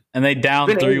been. And they down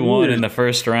 3-1 in the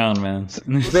first round, man.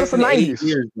 Since the 90s,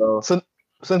 years, bro. Since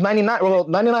 99. Well,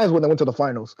 99 is when they went to the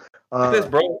finals.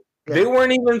 Bro, they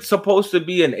weren't even supposed to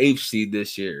be an 8th seed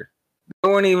this year. They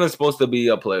weren't even supposed to be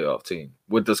a playoff team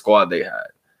with the squad they had.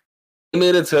 They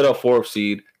made it to the 4th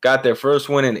seed, got their first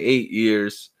win in 8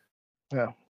 years.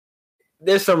 Yeah.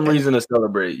 There's some reason to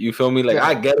celebrate. You feel me? Like,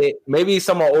 I get it. Maybe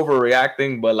some are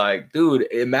overreacting, but like, dude,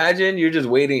 imagine you're just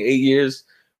waiting 8 years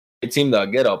for a team to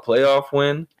get a playoff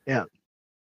win. Yeah.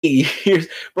 8 years.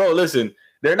 Bro, listen,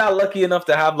 they're not lucky enough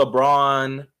to have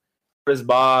LeBron, Chris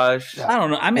Bosh. I don't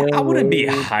know. I mean, I wouldn't be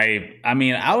hype. I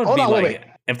mean, I would be like,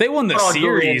 if they won the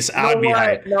series, I would be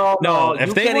hype. No,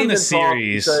 if they won the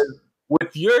series.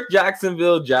 With your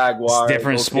Jacksonville Jaguars, it's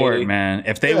different sport, man.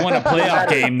 If they won a playoff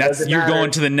game, you're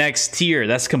going to the next tier.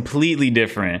 That's completely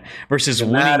different versus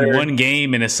winning one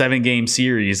game in a 7-game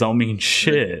series. Don't mean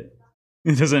shit.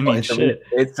 It doesn't mean shit.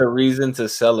 It's a reason to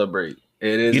celebrate.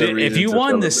 It is. If you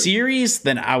won the series,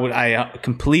 then I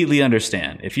completely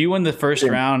understand. If you win the first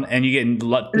round and you get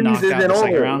knocked out in the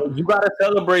second round, you gotta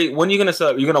celebrate. When are you gonna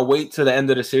celebrate? You're gonna wait to the end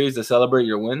of the series to celebrate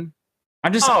your win?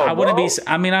 I wouldn't be.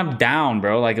 I mean, I'm down,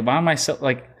 bro. Like, why am I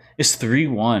like? It's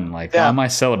 3-1. Like, why am I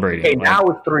celebrating? Okay, now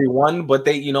it's 3-1, but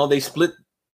they split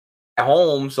at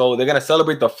home, so they're gonna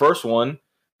celebrate the first one.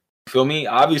 You feel me?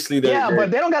 Obviously,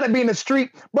 but they don't gotta be in the street,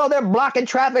 bro. They're blocking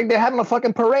traffic. They're having a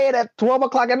fucking parade at 12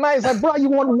 o'clock at night. It's like, bro, you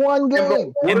won one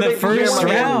game in the first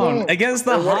round against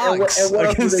the Hawks. And what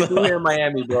else do they do here in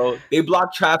Miami, bro? They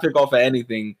block traffic off of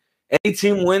anything. Any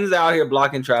team wins out here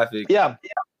blocking traffic. Yeah.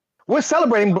 We're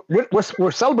celebrating.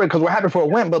 We're celebrating because we're happy for a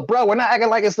win, but bro, we're not acting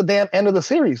like it's the damn end of the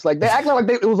series. Like they're acting like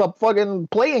it was a fucking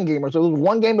playing game, or so it was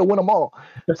one game to win them all.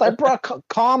 It's like, bro,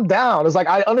 calm down. It's like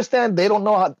I understand they don't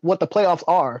know what the playoffs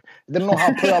are. They don't know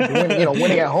how playoffs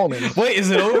winning at home is. Wait, is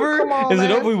it over?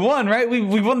 It over? We won, right?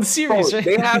 We won the series. Bro,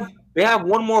 right? They have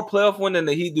one more playoff win than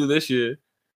the Heat do this year.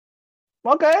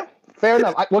 Okay, fair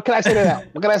enough. What can I say to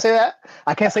that? What can I say to that?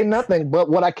 I can't say nothing, but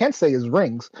what I can say is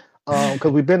rings,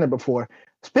 because we've been there before.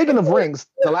 Speaking of rings,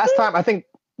 the last time I think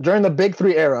during the Big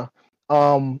Three era,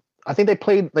 I think they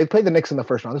played the Knicks in the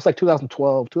first round. It's like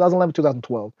 2011,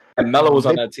 2012. And Melo was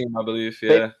on that team, I believe.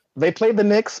 Yeah, they played the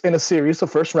Knicks in a series, the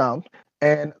first round,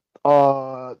 and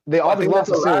they always lost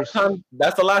the series.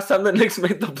 That's the last time the Knicks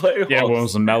made the playoffs. Yeah,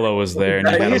 when Melo was there, and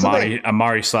he had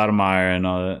Amari Stoudemire and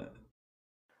all that.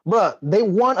 Bruh, they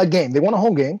won a game. They won a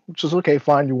home game, which is okay,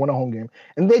 fine. You won a home game.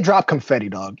 And they dropped confetti,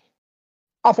 dog.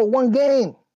 Off of one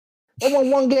game. They won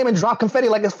one game and dropped confetti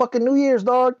like it's fucking New Year's,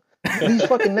 dog. These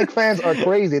fucking Knicks fans are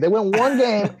crazy. They win one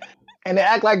game and they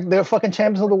act like they're fucking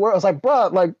champions of the world. It's like,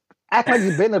 bruh, like, act like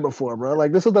you've been there before, bro.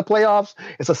 Like, this is the playoffs.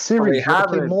 It's a series. You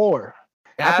have to play more.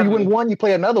 After you win one, you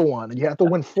play another one, and you have to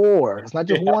win 4. It's not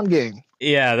just one game.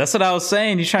 Yeah, that's what I was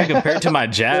saying. You try to compare it to my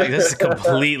Jack. This is a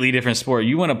completely different sport.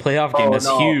 You win a playoff game, that's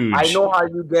huge. I know how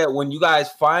you get when you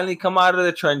guys finally come out of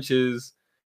the trenches.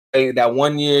 That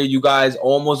one year, you guys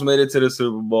almost made it to the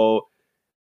Super Bowl.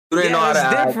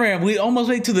 It's different. We almost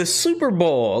made it to the Super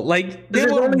Bowl. Like, they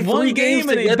won one game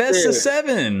and a best of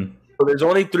 7. So there's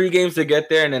only 3 games to get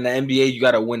there, and in the NBA, you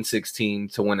got to win 16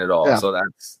 to win it all. Yeah. So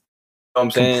that's what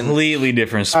I'm saying. Completely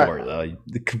different sport, though.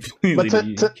 Completely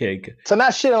to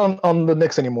not shit on the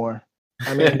Knicks anymore.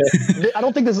 I mean, I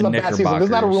don't think this is a bad season. This is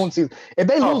not a ruined season. If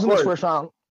they lose in this first round,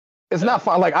 it's not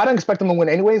fun. Like, I don't expect them to win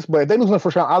anyways, but if they lose in the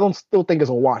first round, I don't still think it's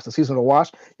a wash. The season's a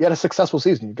wash. You had a successful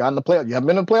season. You got in the playoffs. You haven't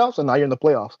been in the playoffs, and now you're in the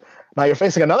playoffs. Now you're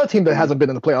facing another team that hasn't been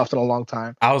in the playoffs in a long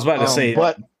time. I was about to say,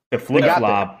 but the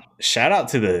flip-flop, shout out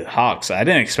to the Hawks. I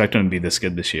didn't expect them to be this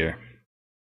good this year.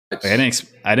 Like, I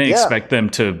didn't expect them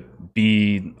to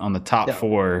be on the top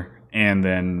 4, and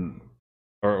then,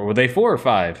 or were they 4 or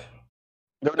 5?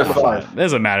 They were 5. It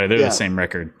doesn't matter. They're the same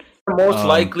record. Most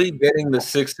likely getting the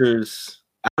Sixers.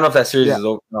 I don't know if that series is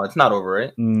over. No, it's not over,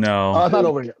 right? No. It's not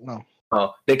over yet. No.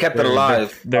 Oh, they kept it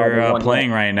alive. They're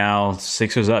playing right now.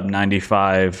 Sixers up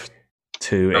 95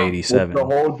 to 87. With the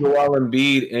whole Joel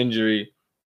Embiid injury.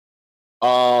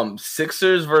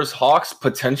 Sixers versus Hawks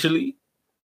potentially.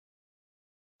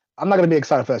 I'm not going to be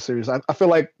excited for that series. I feel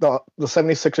like the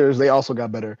 76ers, they also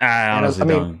got better. I honestly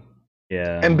don't.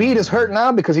 Yeah. Embiid is hurt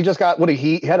now because he just got I think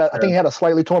he had a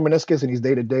slightly torn meniscus and he's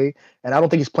day to day, and I don't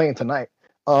think he's playing tonight.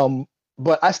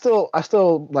 But I still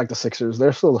like the Sixers.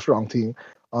 They're still a strong team.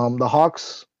 The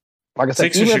Hawks, like I said,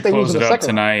 Sixers even should if they close lose it the up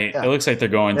tonight. It looks like they're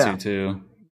going to too.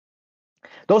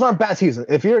 Those aren't bad seasons.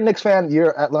 If you're a Knicks fan,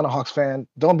 you're an Atlanta Hawks fan,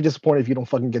 don't be disappointed if you don't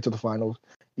fucking get to the finals.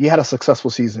 You had a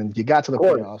successful season. You got to the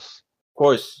playoffs. Of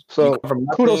course. So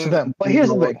kudos to them. But here's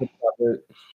the thing.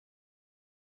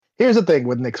 Here's the thing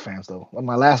with Knicks fans, though. On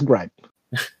my last gripe,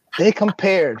 they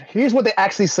compared. Here's what they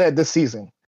actually said this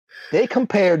season. They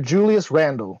compared Julius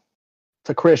Randle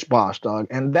to Chris Bosh, dog,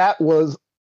 and that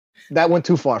went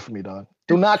too far for me, dog.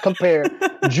 Do not compare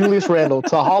Julius Randle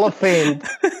to Hall of Fame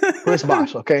Chris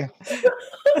Bosh, okay?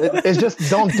 It's just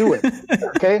don't do it,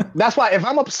 okay? That's why if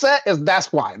I'm upset,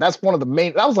 that's why. That's one of the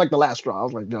main. That was like the last straw. I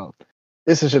was like, yo,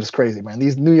 this is just crazy, man.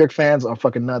 These New York fans are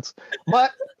fucking nuts.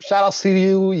 But shout out to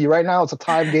you. Right now, it's a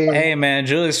tie game. Hey, man,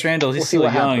 Julius Randle, he's still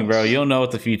young, happens. Bro. You don't know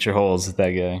what the future holds with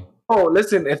that guy. Oh,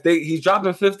 listen, he's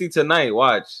dropping 50 tonight.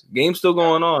 Watch, game's still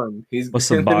going on. What's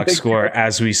the box score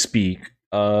as we speak?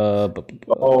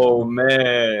 Oh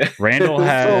man, Randle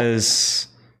has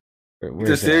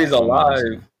the series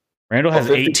alive. Randle has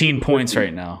 18 points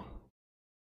right now,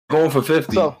 going for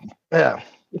 50. So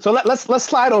so let's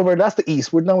slide over. That's the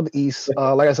East. We're done with the East.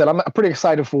 Like I said, I'm pretty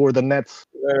excited for the Nets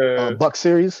Bucks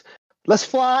series. Let's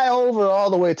fly over all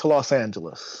the way to Los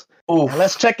Angeles. And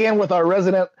let's check in with our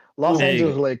resident Los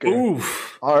Angeles Lakers.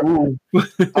 Our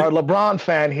LeBron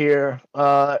fan here,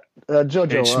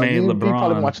 JoJo. You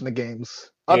probably been watching the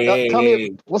games. Tell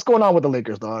me what's going on with the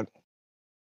Lakers, dog.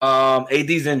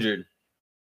 AD's injured.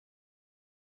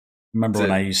 Remember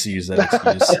when I used to use that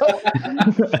excuse?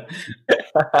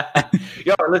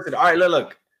 Yo, listen. All right,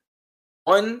 look.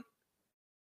 One,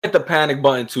 hit the panic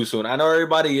button too soon. I know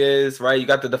everybody is, right? You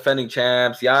got the defending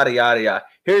champs, yada, yada, yada.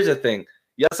 Here's the thing.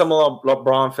 Yes, I'm a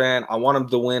LeBron fan. I want him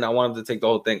to win. I want him to take the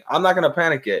whole thing. I'm not going to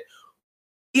panic yet.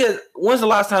 When's the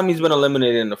last time he's been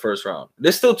eliminated in the first round?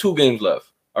 There's still 2 games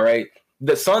left, all right?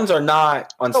 The Suns are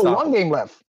not unstoppable. Still 1 game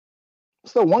left.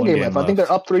 Still one game left. I think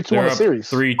they're up 3-2 on the series.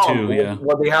 3-2, yeah.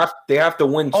 Well, they have to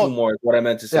win 2 more is what I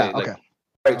meant to say. Yeah, okay.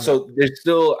 Right, so there's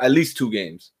still at least 2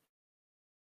 games.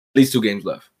 At least 2 games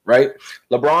left, right?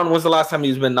 LeBron, when's the last time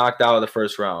he's been knocked out of the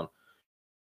first round?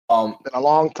 In a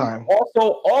long time.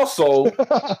 Also,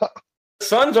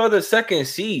 Suns are the 2nd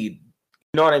seed.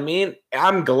 You know what I mean?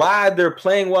 I'm glad they're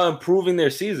playing well, improving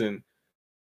their season.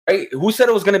 Right? Who said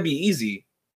it was going to be easy?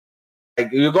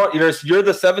 Like you're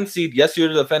the 7th seed. Yes, you're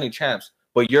the defending champs,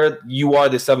 but you are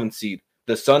the 7th seed.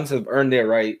 The Suns have earned their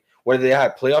right, whether they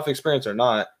had playoff experience or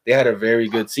not. They had a very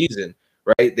good season,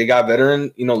 right? They got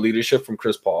veteran, leadership from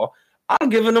Chris Paul. I'm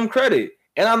giving them credit,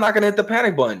 and I'm not going to hit the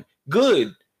panic button.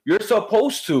 Good. You're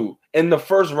supposed to, in the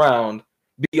first round,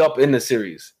 be up in the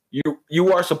series.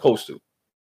 You are supposed to.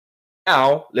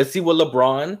 Now, let's see what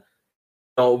LeBron,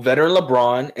 veteran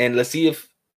LeBron, and let's see if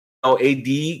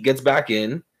AD gets back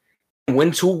in and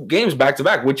win 2 games back to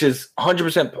back, which is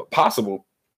 100% possible.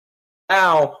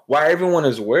 Now, why everyone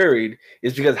is worried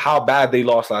is because how bad they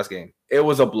lost last game. It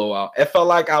was a blowout. It felt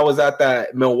like I was at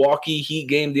that Milwaukee Heat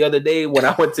game the other day when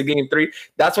I went to game 3.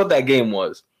 That's what that game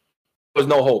was. There was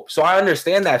no hope. So I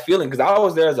understand that feeling because I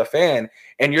was there as a fan,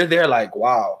 and you're there like,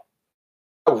 wow,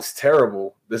 that was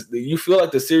terrible. You feel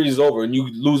like the series is over and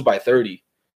you lose by 30. You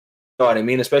know what I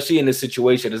mean? Especially in this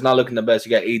situation. It's not looking the best. You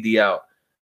got AD out.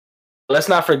 Let's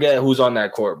not forget who's on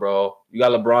that court, bro. You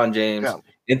got LeBron James. Yeah.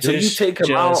 Until you take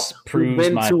him out, proves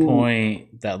my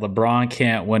point that LeBron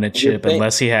can't win a chip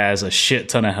unless he has a shit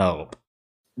ton of help.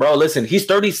 Bro, listen, he's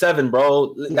 37,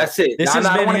 bro. That's it. This has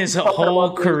been his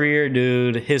whole career,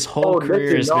 dude. His whole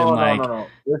career has been like, no.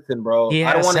 Listen, bro. He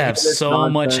has to have so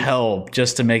much help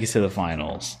just to make it to the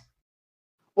finals.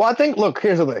 Well, I think, look,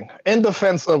 here's the thing. In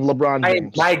defense of LeBron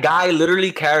James. My guy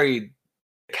literally carried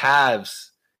the Cavs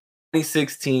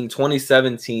 2016,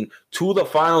 2017 to the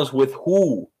finals with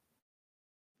who?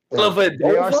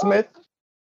 J.R. Smith.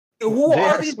 Who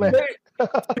are these players?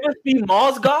 Timothy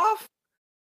Mozgov?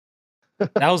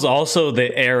 That was also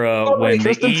the era when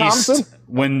Tristan the East, Thompson?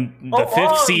 when the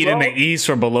fifth seed in the East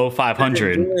were below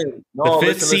 500. The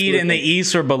fifth seed in the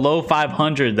East were below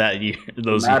 500 that year.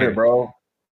 Those years, bro.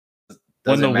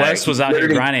 When the West was out here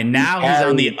grinding, now he's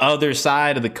on the other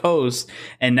side of the coast,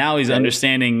 and now he's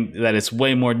understanding that it's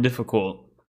way more difficult.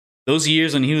 Those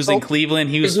years when he was in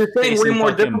Cleveland, he was facing more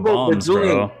fucking bums,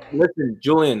 bro. Listen,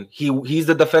 Julian, he's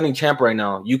the defending champ right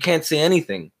now. You can't say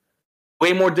anything.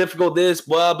 Way more difficult this,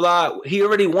 blah, blah. He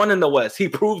already won in the West. He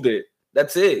proved it.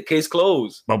 That's it. Case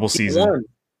closed. Bubble season.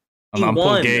 I'm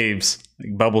pulling Gabe's.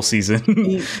 Bubble season.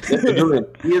 Julian,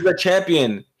 he is a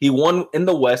champion. He won in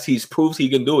the West. He's proved he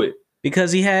can do it.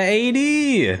 Because he had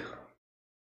AD.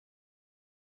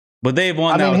 But they've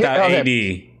won that without AD.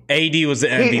 AD was the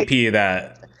MVP of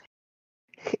that.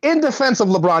 In defense of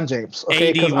LeBron James,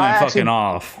 okay, AD went fucking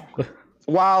off.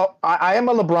 While I am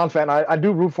a LeBron fan, I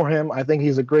do root for him. I think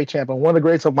he's a great champion, one of the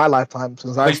greats of my lifetime.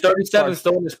 He's 37,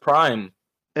 still in his prime.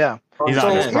 Yeah, he's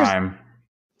not in his prime.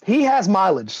 He has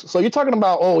mileage. So you're talking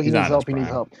about, he needs help. He needs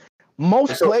help.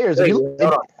 Most players,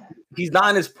 he's not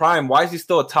in his prime. Why is he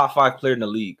still a top 5 player in the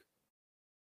league?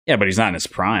 Yeah, but he's not in his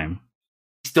prime.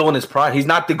 He's still in his prime. He's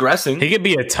not digressing. He could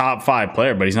be a top 5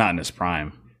 player, but he's not in his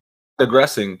prime.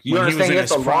 Digressing. When he was in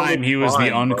his prime, he was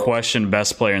the unquestioned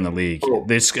best player in the league.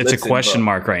 It's a question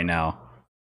mark right now.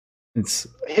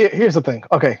 Here's the thing.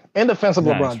 Okay, in defense of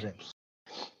LeBron James,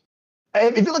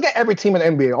 if you look at every team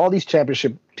in the NBA, all these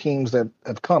championship teams that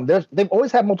have come, they've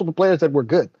always had multiple players that were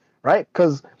good, right?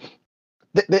 Because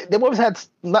they've always had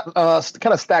kind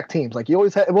of stacked teams. Like you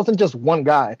always had, it wasn't just one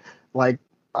guy. Like,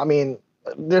 I mean,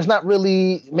 there's not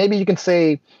really. Maybe you can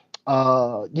say.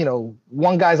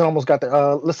 One guy's almost got there.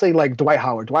 Let's say like Dwight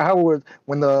Howard. Dwight Howard,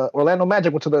 when the Orlando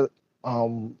Magic went to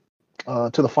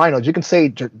the finals, you can say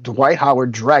Dwight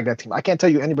Howard dragged that team. I can't tell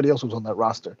you anybody else who's on that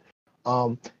roster.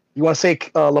 You want to say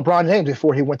LeBron James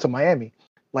before he went to Miami.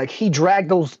 Like he dragged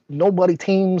those nobody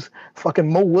teams.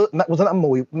 Fucking not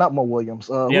Mo Williams.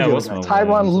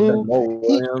 Tyronn Lue.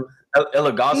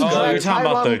 You're talking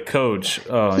about the coach.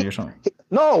 Oh, you're talking.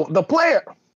 No, the player.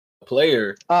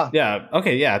 Yeah.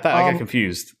 Okay. Yeah. I thought I got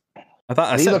confused. I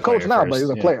thought he's a coach now, but he's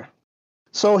a player.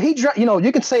 So you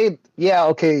can say, he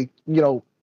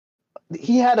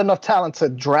had enough talent to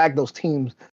drag those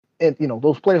teams, and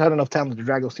those players had enough talent to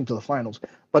drag those teams to the finals.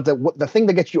 But the thing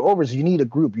that gets you over is you need a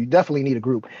group. You definitely need a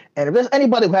group. And if there's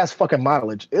anybody who has fucking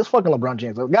mileage, it's fucking LeBron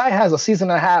James. The guy has a season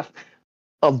and a half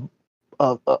of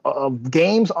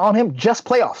games on him, just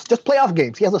playoff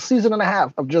games. He has a season and a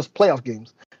half of just playoff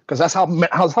games. Because that's how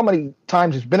many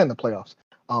times he's been in the playoffs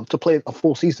to play a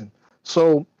full season.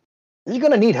 So you're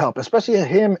going to need help, especially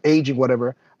him aging,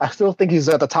 whatever. I still think he's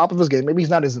at the top of his game. Maybe he's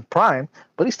not his prime,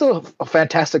 but he's still a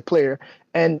fantastic player.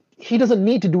 And he doesn't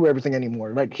need to do everything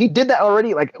anymore. Like, he did that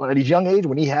already, like, at his young age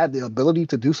when he had the ability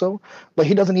to do so. But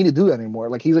he doesn't need to do that anymore.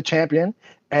 Like, he's a champion,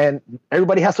 and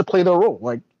everybody has to play their role.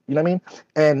 Like, you know what I mean?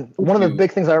 And one of the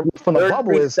big things from the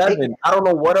bubble is... I don't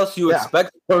know what else you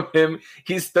expect from him.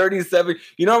 He's 37.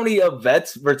 You know how many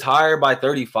vets retire by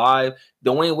 35?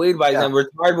 Dwayne Wade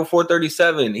retired before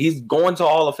 37. He's going to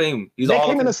Hall of Fame. They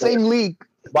came in the same league.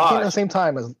 They came in the same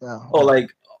time as...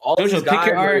 all these guys... Pick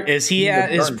your art. Is he at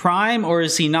his prime or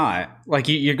is he not? Like,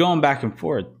 you're going back and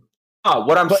forth.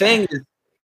 What I'm saying is,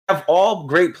 of all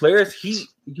great players, he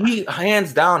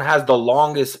hands down has the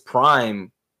longest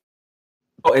prime.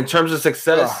 In terms of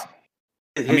success,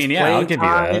 I'll give you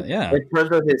that. Yeah. In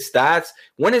terms of his stats,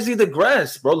 when has he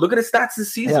digressed, bro? Look at his stats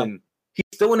this season. He's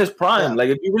still in his prime. Like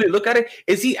if you really look at it,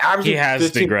 is he averaging? He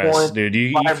has digressed, points, dude.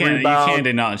 You can't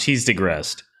acknowledge he's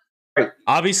digressed. Right.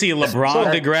 Obviously,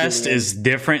 LeBron digressed is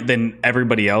different than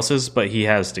everybody else's, but he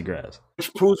has digressed.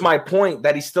 Which proves my point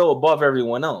that he's still above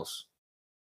everyone else.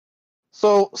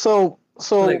 So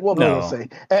what do I say?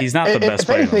 He's not the best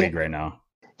player in the league right now.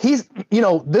 He's,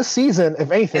 this season, if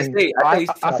anything, I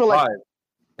feel like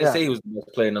I say he was the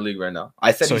best player in the league right now.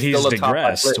 I said so he's still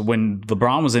digressed. When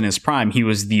LeBron was in his prime, he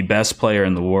was the best player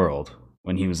in the world.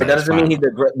 When he was, that doesn't mean he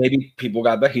digressed. Maybe people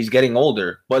got better. He's getting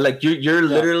older, but like you're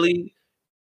literally.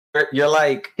 You're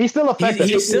like he's still effective.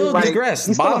 He's still digressed.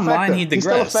 He's Bottom line, he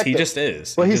digressed. He just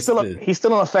is. But he's still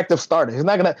an effective starter. He's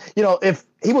not gonna, if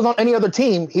he was on any other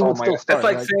team, he would still start.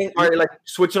 That's like saying, all right, like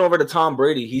switching over to Tom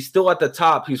Brady. He's still at the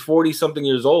top. He's 40-something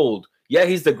years old. Yeah,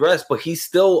 he's digressed, but he's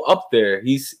still up there.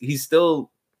 He's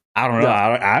still. I don't know.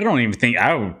 I don't even think.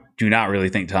 I do not really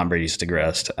think Tom Brady's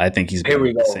digressed. I think he's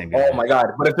the same guy. Oh my god!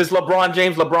 But if it's LeBron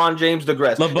James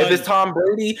digressed. If it's Tom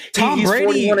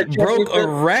Brady broke a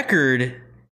record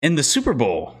in the Super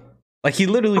Bowl. Like he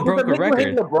literally broke a record. You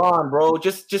hate LeBron, bro.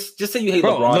 Just say you hate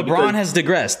LeBron. LeBron has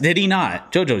digressed. Did he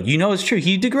not? Jojo, you know it's true.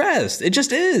 He digressed. It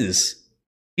just is.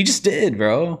 He just did,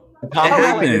 bro. It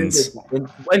happens.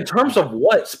 In terms of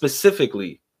what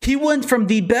specifically? He went from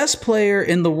the best player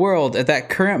in the world at that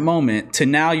current moment to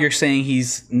now you're saying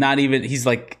he's not even, he's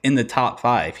like in the top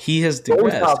 5. He has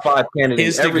digressed. Top 5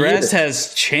 candidates. His digress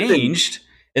has changed.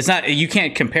 It's not, you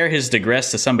can't compare his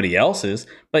digress to somebody else's,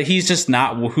 but he's just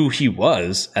not who he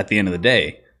was at the end of the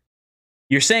day.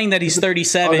 You're saying that he's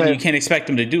 37, you can't expect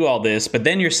him to do all this, but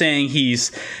then you're saying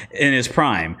he's in his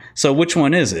prime. So which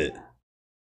one is it?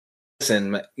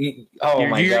 Listen, my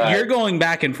God. You're going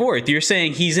back and forth. You're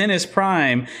saying he's in his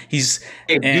prime. Do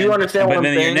you understand what I'm saying? But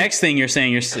then your next thing you're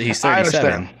saying he's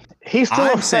 37. He's still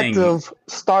an effective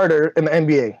starter in the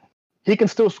NBA. He can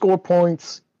still score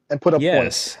points and put up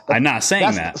points. I'm not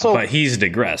saying that, but he's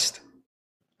digressed.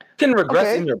 You can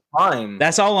regress in your prime.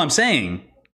 That's all I'm saying.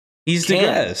 He's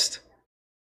digressed.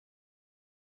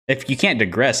 If you can't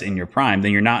digress in your prime,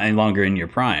 then you're not any longer in your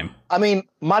prime. I mean,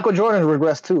 Michael Jordan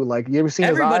regressed too. Like, you ever seen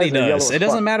everybody his eyes? Does. It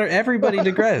doesn't matter. Everybody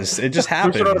digressed. It just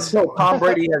happens. Tom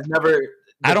Brady has never.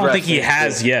 I don't think he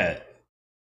has yet.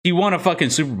 He won a fucking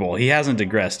Super Bowl. He hasn't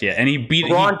digressed yet, and he beat.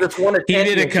 LeBron just won a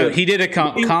championship. He did a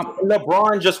comp.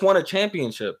 LeBron just won a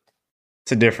championship.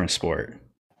 It's a different sport.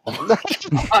 Bro, AD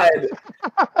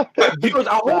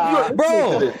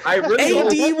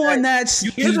won that.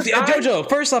 Jojo,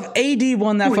 first off, AD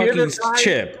won that fucking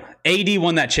chip. AD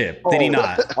won that chip. Did he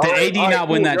not? Did AD not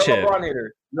win that chip?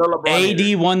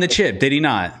 AD won the chip. Did he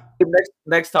not?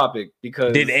 Next topic.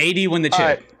 Because did AD win the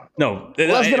chip? No.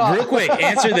 Real quick,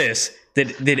 answer this.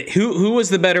 Who was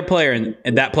the better player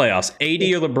in that playoffs? AD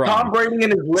or LeBron? Tom Brady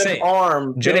in his left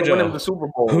arm didn't win him the Super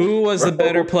Bowl. Who was the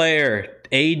better player?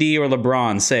 AD or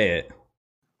LeBron? Say it.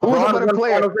 Who was the better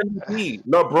player?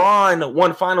 LeBron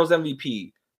won Finals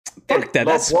MVP. Fuck that.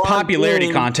 That's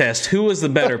popularity contest. Who was the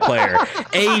better player?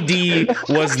 AD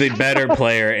was the better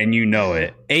player, and you know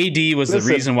it. AD was the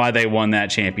reason why they won that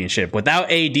championship.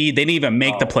 Without AD, they didn't even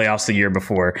make the playoffs the year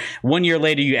before. 1 year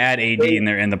later, you add AD, and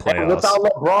they're in the playoffs. Without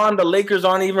LeBron, the Lakers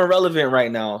aren't even relevant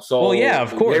right now. So, well, yeah,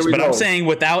 of course. But I'm saying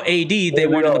without AD, they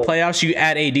weren't in the playoffs. You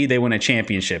add AD, they win a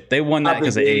championship. They won that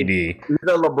because of AD. You're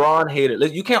a LeBron hater.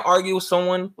 You can't argue with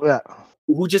someone. Yeah.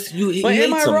 Who just But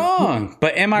am I wrong?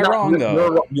 But am I wrong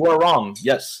though? You are wrong.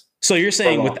 Yes. So you're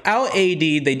saying without AD,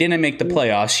 they didn't make the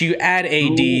playoffs. You add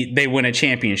AD, they win a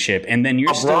championship, and then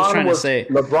you're still trying to say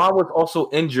LeBron was also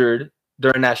injured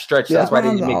during that stretch. That's why they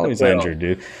didn't make the playoffs. Injured,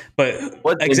 dude. But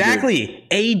exactly,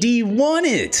 AD won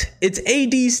it. It's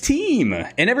AD's team,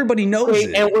 and everybody knows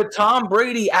it. And with Tom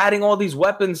Brady adding all these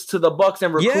weapons to the Bucks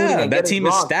and recruiting, that team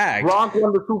is stacked. Gronk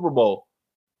won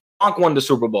the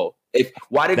Super Bowl.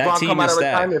 Why did Gronk come out of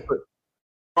retirement?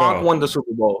 Gronk won the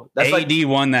Super Bowl. AD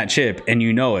won that chip, and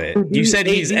you know it. You said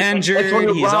he's injured.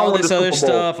 He's all this other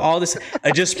stuff. All this.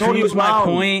 It just proves my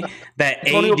point that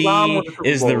AD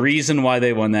is the reason why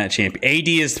they won that champion. AD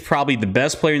is probably the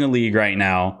best player in the league right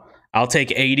now. I'll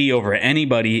take AD over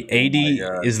anybody. AD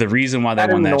is the reason why they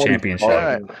won that championship.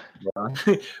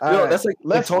 That's like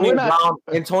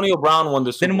Antonio Brown won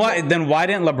the Super Bowl. Then why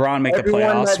didn't LeBron make the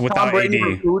playoffs without AD?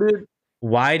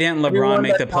 Why didn't LeBron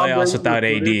make the playoffs without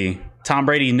AD? Tom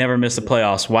Brady never missed the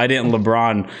playoffs. Why didn't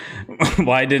LeBron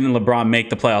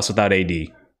make the playoffs without AD?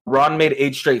 LeBron made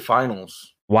 8 straight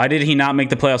finals. Why did he not make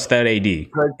the playoffs without AD?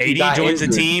 AD joins the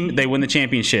team, they win the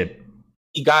championship.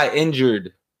 He got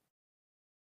injured.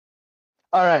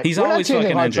 All right. He's always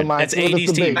fucking injured. It's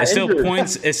AD's team. It's still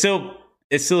points. It's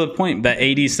still a point that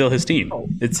AD is still his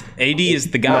team. It's AD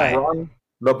is the guy.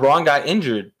 LeBron got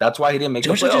injured. That's why he didn't make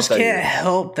the playoffs. Just can't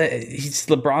help that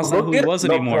LeBron's not who he was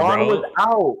anymore, bro. LeBron was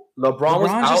out. LeBron was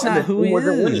just out, not who he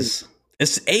is.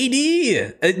 It's AD.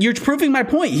 You're proving my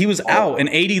point. He was out, and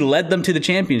AD led them to the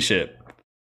championship.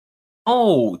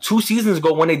 Oh, 2 seasons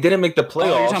ago when they didn't make the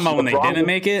playoffs. Oh, you're talking about when they didn't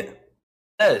make it?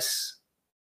 Yes.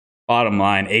 Bottom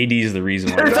line, AD is the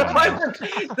reason why. This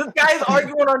guy's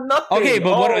arguing on nothing. Okay,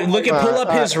 but pull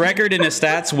up his record and his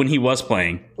stats when he was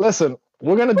playing. Listen,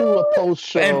 we're gonna do a post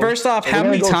show. And first off, how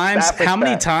many times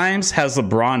has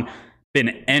LeBron been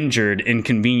injured in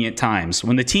convenient times?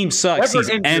 When the team sucks, he's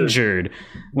injured.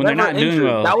 When they're not doing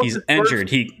well, he's injured.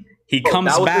 He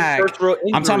comes back.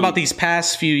 I'm talking about these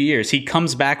past few years. He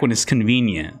comes back when it's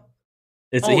convenient.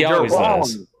 He always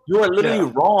does. You are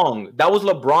literally wrong. That was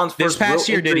LeBron's first. This past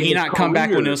year, did he not come back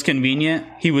when it was convenient?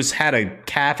 He had a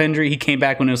calf injury. He came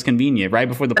back when it was convenient, right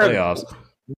before the playoffs.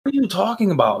 What are you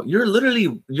talking about? You're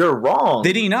wrong.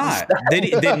 Did he not?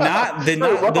 Did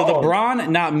LeBron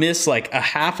not miss like a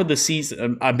half of the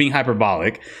season? I'm being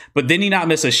hyperbolic, but did he not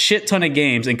miss a shit ton of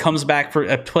games and comes back for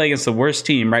a play against the worst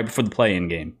team right before the play-in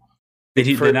game?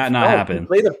 Did that not happen? He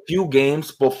played a few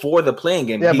games before the play-in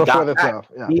game. Yeah, before the playoff.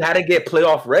 Yeah. He had to get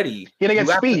playoff ready. He had to get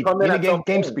speed. He had to get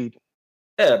game speed.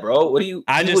 Yeah, bro. What do you?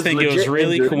 I just think it was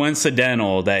really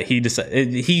coincidental that he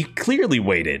decided. He clearly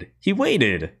waited. He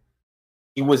waited.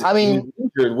 He was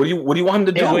injured. What do you want him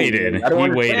to do? He waited,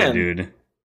 dude.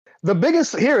 The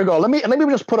biggest here we go. Let me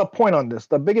just put a point on this.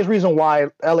 The biggest reason why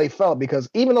LA fell, because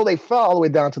even though they fell all the way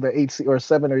down to the 8 seed or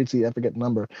 7 or 8 seed, I forget the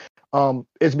number,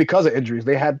 it's because of injuries.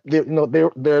 They had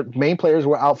their main players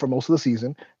were out for most of the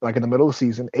season, like in the middle of the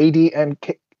season. AD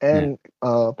and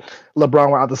LeBron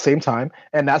were out at the same time,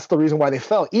 and that's the reason why they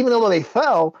fell. Even though they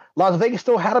fell, Las Vegas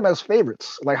still had them as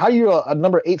favorites. Like, how are you a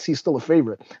number 8 seed still a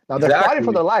favorite? Now they're fighting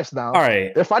for their lives now. All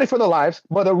right, they're fighting for their lives,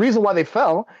 but the reason why they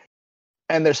fell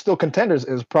and they're still contenders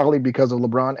is probably because of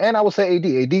LeBron, and I would say AD.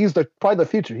 AD is probably the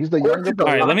future. He's the younger. All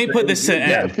right, let me put this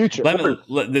in. The future.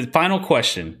 The final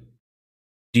question: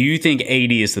 do you think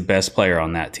AD is the best player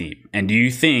on that team, and do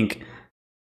you think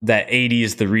that AD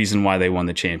is the reason why they won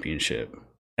the championship?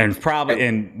 And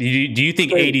do you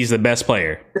think AD is the best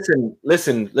player?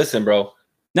 Listen, bro.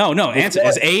 No. Answer: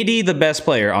 is AD the best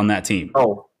player on that team?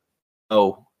 Oh.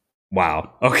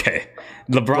 Wow. Okay.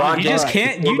 LeBron, you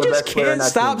just can't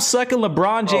stop sucking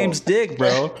LeBron James' dick,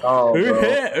 bro.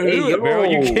 Bro. Bro,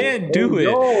 you can't do it.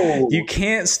 You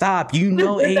can't stop. You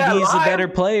know AD is the better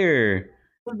player.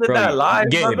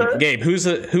 Gabe, who's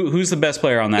the best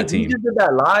player on that team? You did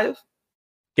that live?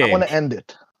 Gabe, I want to end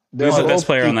it. Who's the best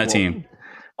player on that team?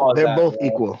 They're both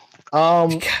equal.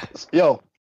 Yo,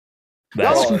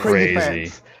 that's some crazy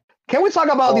fans. Can we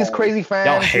talk about these crazy fans?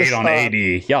 Y'all hate on AD.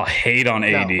 Y'all hate on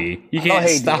AD. You can't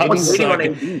stop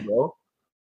sucking.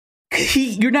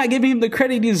 You're not giving him the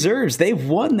credit he deserves. They've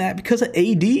won that because of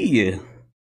AD.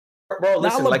 Bro,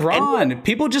 listen, not LeBron.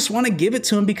 People just want to give it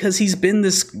to him because he's been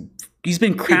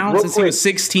crowned since he was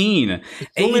 16. AD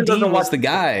was the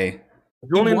guy.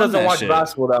 Julian doesn't watch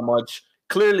basketball that much.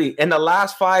 Clearly, in the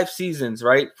last 5 seasons,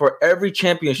 right, for every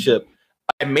championship,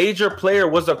 a major player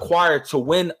was acquired to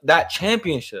win that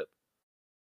championship.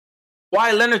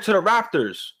 Kawhi Leonard to the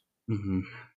Raptors. Mm-hmm.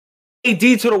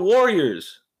 AD to the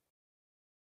Warriors.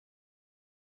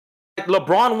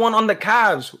 LeBron won on the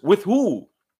Cavs. With who?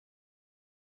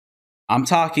 I'm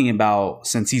talking about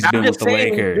since he's been with the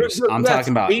Lakers. I'm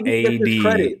talking about AD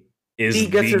is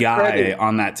the guy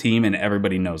on that team, and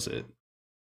everybody knows it.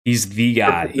 He's the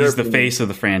guy. He's the face of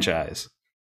the franchise.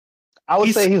 I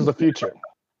would say he's the future.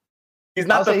 He's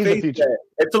not the face.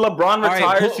 If LeBron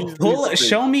retires,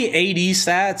 show me AD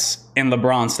stats and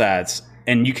LeBron stats,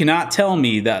 and you cannot tell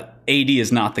me that AD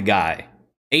is not the guy.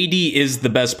 AD is the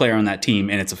best player on that team,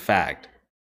 and it's a fact.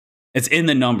 It's in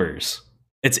the numbers.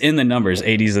 AD is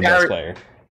the best player.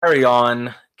 Carry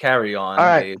on. All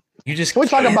right. Babe. You just we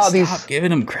talk about these.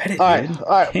 Giving him credit. All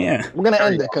right. Yeah. We're gonna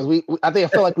end it because I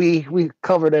feel like we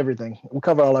covered everything. We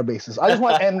covered all our bases. I just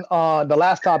want to end on the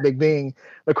last topic being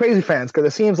the crazy fans, because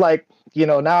it seems like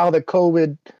now the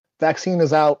COVID vaccine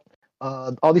is out.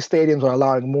 All these stadiums are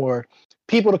allowing more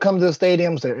people to come to the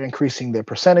stadiums. They're increasing their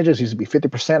percentages. Used to be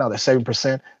 50%, now they're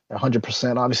 7%, they're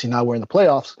 100%. Obviously now we're in the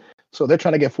playoffs, so they're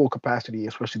trying to get full capacity,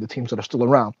 especially the teams that are still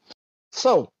around.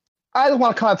 So I just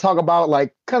want to kind of talk about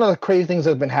kind of the crazy things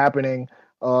that have been happening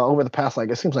over the past,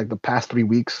 it seems like the past 3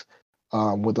 weeks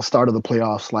with the start of the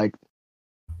playoffs.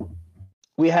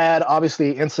 We had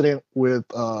obviously incident with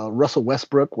Russell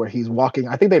Westbrook where he's walking.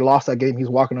 I think they lost that game. He's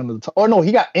walking under the no,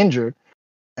 he got injured,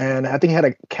 and I think he had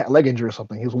a leg injury or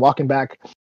something. He was walking back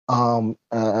to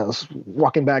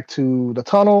the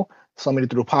tunnel. Somebody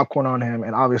threw popcorn on him,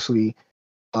 and obviously,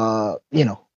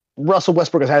 Russell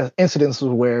Westbrook has had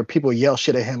incidences where people yell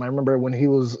shit at him. I remember when he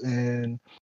was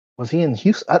he in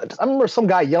Houston? I remember some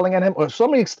guy yelling at him, or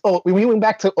somebody. Oh, when he went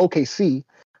back to OKC,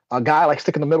 a guy like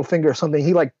sticking the middle finger or something.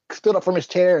 He like stood up from his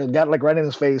chair and got like right in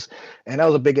his face, and that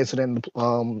was a big incident.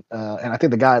 And I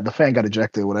think the fan got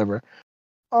ejected, whatever.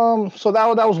 So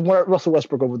that was Russell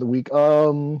Westbrook over the week.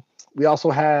 We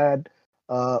also had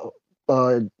the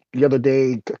other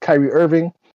day Kyrie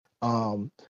Irving.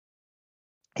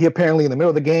 He apparently in the middle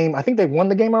of the game. I think they won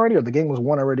the game already, or the game was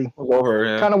won already. It was over.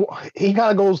 Yeah. He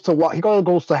kind of goes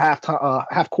to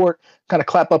half court, kind of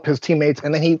clap up his teammates,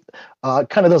 and then he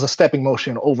kind of does a stepping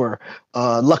motion over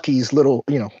Lucky's little,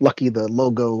 Lucky, the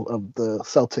logo of the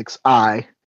Celtics eye,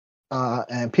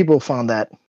 and people found that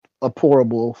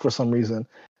abhorrible for some reason.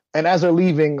 And as they're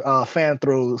leaving, fan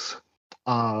throws,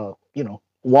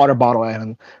 water bottle at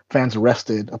him. Fans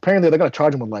arrested. Apparently, they're gonna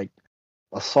charge him with like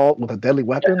assault with a deadly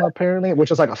weapon, apparently,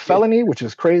 which is like a felony, which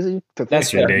is crazy.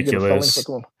 That's ridiculous.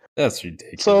 That's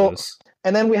ridiculous. So,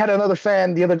 and then we had another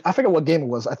fan I forget what game it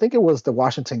was. I think it was the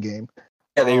Washington game.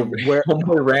 Yeah, where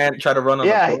tried to run on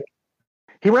the court.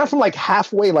 He ran from like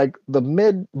halfway, like the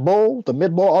mid bowl,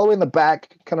 all the way in the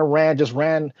back, kind of ran,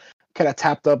 kind of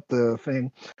tapped up the thing.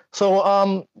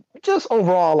 So, just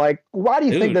overall, like, why do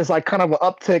you think there's like kind of an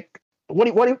uptick?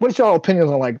 What's your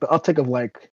opinions on like the uptick of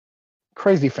like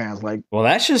crazy fans? Like, well,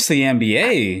 that's just the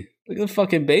NBA. Look at the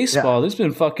fucking baseball. Yeah. There's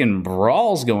been fucking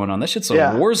brawls going on. That shit's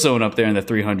a war zone up there in the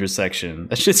 300 section.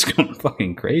 That shit's going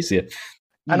fucking crazy.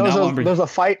 I know there's a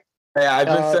fight. Yeah, I've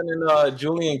been sending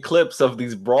Julian clips of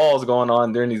these brawls going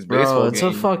on during these baseball games.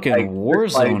 It's a fucking war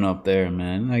zone up there,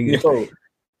 man.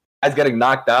 Guys getting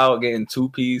knocked out, getting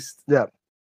two-pieced. Yeah.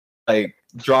 Like,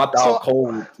 dropped out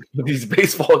cold with these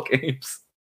baseball games.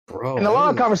 Bro, and a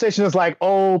lot of conversation is like,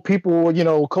 people,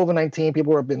 COVID-19,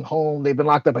 people have been home, they've been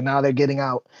locked up, and now they're getting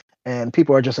out, and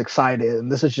people are just excited.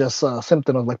 And this is just a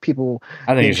symptom of like people,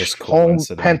 I think it's just home,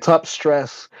 pent up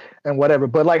stress and whatever.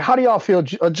 But like, how do y'all feel,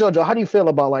 Jojo? How do you feel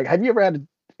about like, have you ever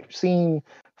seen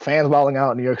fans balling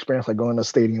out in your experience, like going to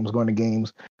stadiums, going to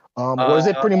games, or is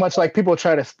it pretty much like people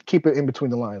try to keep it in between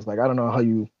the lines? Like, I don't know how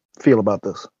you feel about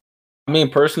this. I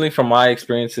mean, personally, from my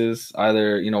experiences,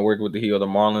 either, working with the Heat or the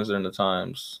Marlins during the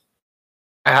times,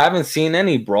 I haven't seen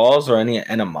any brawls or any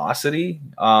animosity.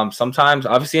 Sometimes,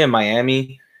 obviously in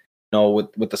Miami,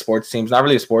 with the sports teams, not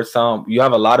really a sports town, you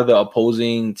have a lot of the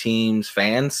opposing teams'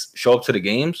 fans show up to the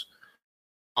games.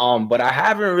 But I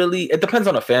haven't really, it depends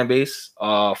on the fan base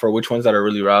for which ones that are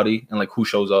really rowdy and like who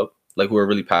shows up, like who are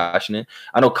really passionate.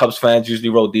 I know Cubs fans usually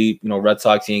roll deep, Red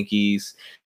Sox, Yankees,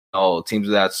 teams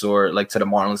of that sort, like to the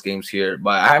Marlins games here.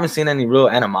 But I haven't seen any real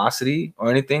animosity or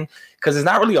anything because it's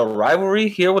not really a rivalry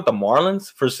here with the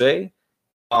Marlins per se.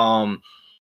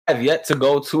 I've yet to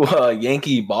go to a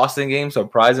Yankee-Boston game,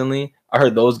 surprisingly. I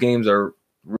heard those games are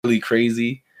really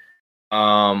crazy.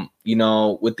 With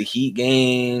the Heat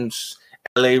games,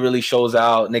 LA really shows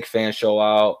out, Knicks fans show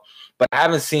out. But I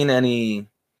haven't seen any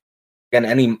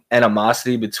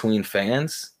animosity between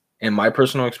fans in my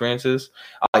personal experiences.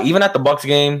 Even at the Bucks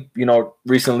game,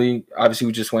 recently, obviously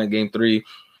we just went game 3. I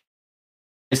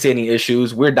didn't see any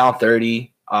issues. We're down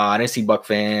 30. I didn't see Buck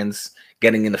fans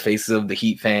getting in the faces of the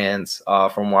Heat fans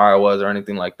from where I was or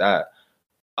anything like that.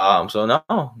 So no,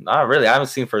 not really. I haven't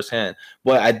seen firsthand.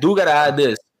 But I do gotta add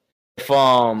this: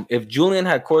 if Julian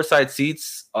had courtside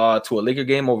seats to a Laker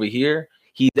game over here,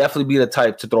 he'd definitely be the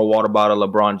type to throw a water bottle at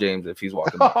LeBron James if he's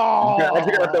walking by. I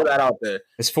just gotta throw that out there.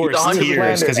 It's for his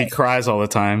tears because he cries all the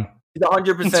time. He's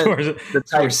 100% the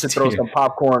type to throw some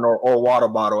popcorn or water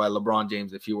bottle at LeBron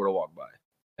James if he were to walk by.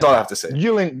 That's all I have to say.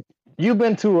 Julian, you've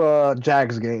been to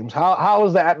Jags games. How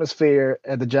is the atmosphere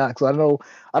at the Jags? I don't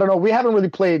know. We haven't really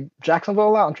played Jacksonville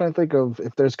a lot. I'm trying to think of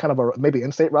if there's kind of a maybe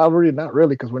in-state rivalry. Not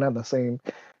really, because we're not in the same.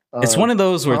 It's one of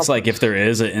those where it's like if there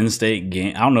is an in-state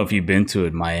game, I don't know if you've been to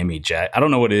it, Miami I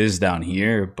don't know what it is down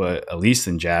here, but at least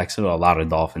in Jacksonville, a lot of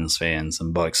Dolphins fans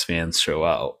and Bucks fans show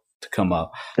out to come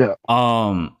up. Yeah.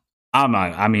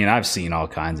 I've seen all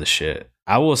kinds of shit.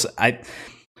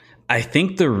 I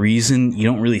think the reason you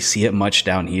don't really see it much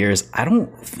down here is I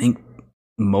don't think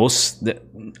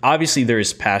obviously there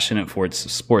is passionate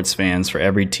sports fans for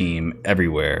every team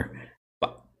everywhere.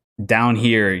 But down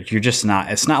here, you're just not.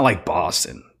 It's not like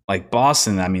Boston. Like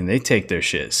Boston, they take their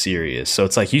shit serious. So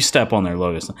it's like you step on their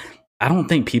logos. I don't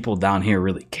think people down here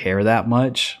really care that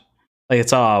much. Like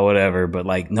it's all whatever, but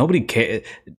like nobody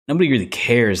really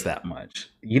cares that much.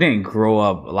 You didn't grow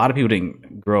up. A lot of people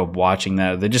didn't grow up watching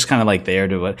that. They're just kind of like there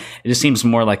to it. It just seems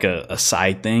more like a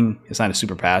side thing. It's not a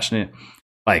super passionate.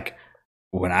 Like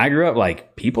when I grew up,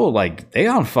 like people like they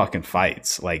on fucking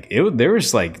fights. Like there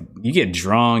was like you get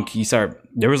drunk, you start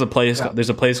There's a place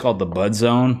called the Bud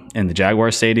Zone in the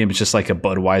Jaguar Stadium. It's just like a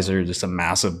Budweiser, just a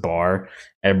massive bar.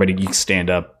 Everybody, you can stand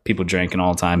up, people drinking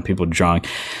all the time, people drunk.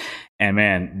 And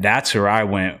man, that's where I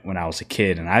went when I was a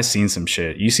kid, and I seen some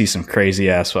shit. You see some crazy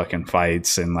ass fucking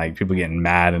fights and like people getting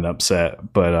mad and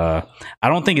upset. But I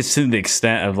don't think it's to the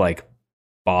extent of like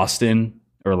Boston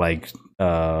or like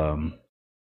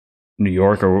New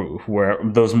York or where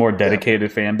those more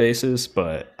dedicated fan bases.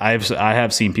 But I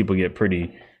have seen people get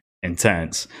pretty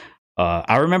intense.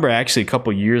 I remember actually a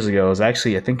couple years ago, I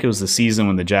think it was the season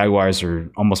when the Jaguars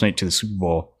were almost made to the Super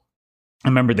Bowl. I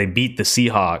remember they beat the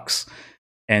Seahawks,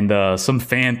 and some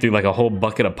fan threw like a whole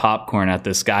bucket of popcorn at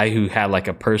this guy who had like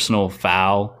a personal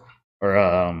foul,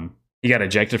 or he got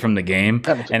ejected from the game.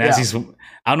 And as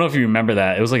I don't know if you remember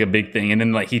that, it was like a big thing. And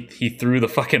then like he threw the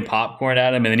fucking popcorn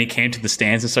at him, and then he came to the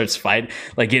stands and starts fighting,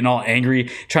 like getting all angry,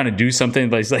 trying to do something.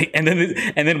 But he's like, and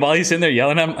then while he's in there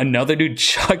yelling at him, another dude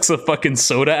chucks a fucking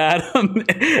soda at him.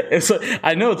 It's like,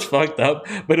 I know it's fucked up,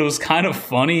 but it was kind of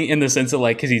funny in the sense of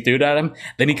like, because he threw it at him,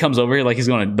 then he comes over here like he's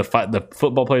going to the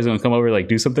football player's going to come over like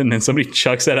do something, and then somebody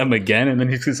chucks at him again, and then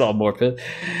he's all more pissed.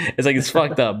 It's like it's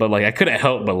fucked up, but like I couldn't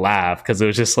help but laugh because it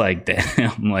was just like,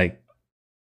 damn, like.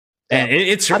 And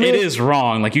it is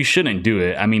wrong. Like, you shouldn't do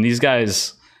it. I mean, these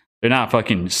guys, they're not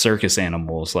fucking circus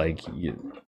animals. Like,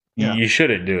 you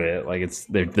shouldn't do it. Like,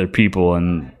 they're people,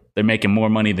 and they're making more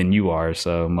money than you are.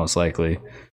 So most likely.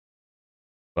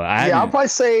 But I'll probably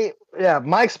say,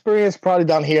 my experience probably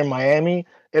down here in Miami.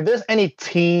 If there's any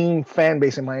team fan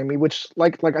base in Miami, which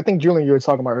like I think Julian, you were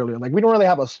talking about earlier, like we don't really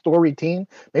have a storied team.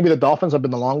 Maybe the Dolphins have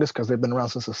been the longest because they've been around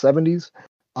since the 70s.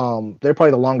 They're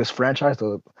probably the longest franchise.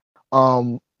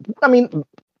 I mean,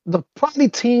 the probably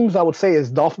teams I would say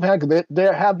is Dolphin fans.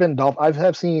 There have been I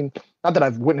have seen, not that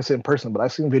I've witnessed it in person, but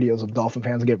I've seen videos of Dolphin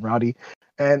fans getting rowdy,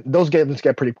 and those games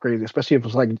get pretty crazy, especially if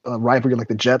it's like a rivalry like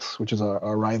the Jets, which is a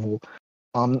rival.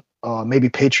 Maybe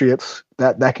Patriots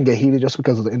that can get heated just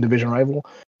because of the in-division rival,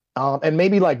 and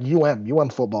maybe like UM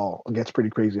football gets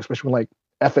pretty crazy, especially when like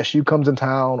FSU comes in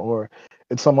town or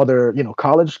it's some other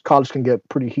college can get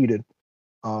pretty heated.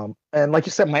 And like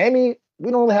you said, Miami, we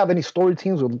don't really have any story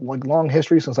teams with like long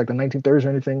history since like the 1930s or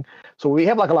anything. So we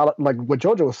have like a lot of, like what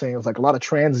Jojo was saying, is like a lot of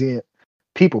transient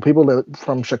people that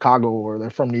from Chicago or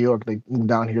they're from New York, they move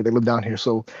down here, they live down here.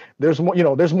 So there's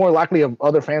more likely of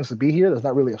other fans to be here. There's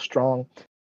not really a strong,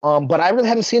 but I really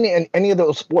haven't seen it in any of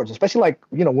those sports, especially like,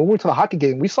 when we went to the hockey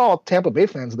game, we saw Tampa Bay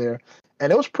fans there,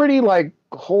 and it was pretty like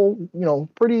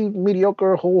pretty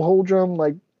mediocre, whole drum,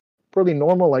 like pretty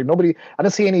normal. Like nobody, I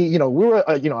didn't see any, we were,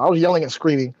 I was yelling and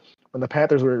screaming when the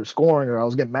Panthers were scoring, or I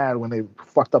was getting mad when they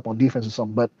fucked up on defense or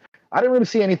something. But I didn't really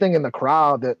see anything in the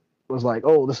crowd that was like,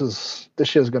 oh, this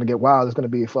shit is gonna get wild. There's gonna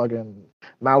be fucking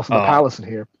Malice in the Palace in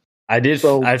here.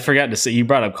 I forgot to say, you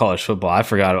brought up college football. I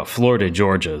forgot about Florida,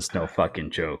 Georgia is no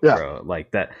fucking joke, bro.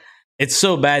 Like that. It's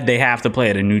so bad they have to play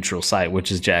at a neutral site,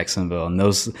 which is Jacksonville. And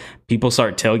those people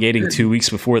start tailgating 2 weeks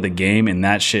before the game, and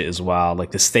that shit is wild.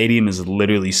 Like the stadium is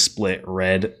literally split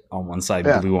red on one side,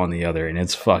 blue on the other, and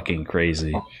it's fucking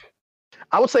crazy.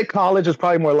 I would say college is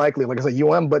probably more likely, like I said,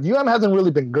 UM, but UM hasn't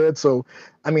really been good. So,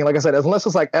 I mean, like I said, unless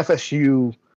it's like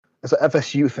FSU, it's an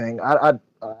FSU thing.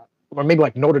 Or maybe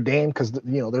like Notre Dame, because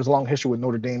there's a long history with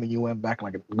Notre Dame and UM back,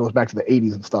 like it goes back to the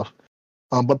 80s and stuff.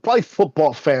 But probably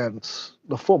football fans,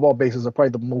 the football bases are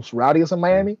probably the most rowdiest in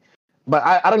Miami. But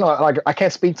I don't know, like I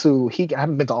can't speak to Heat. I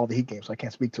haven't been to all the Heat games, so I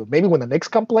can't speak to it. Maybe when the Knicks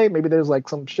come play, maybe there's like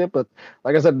some shit. But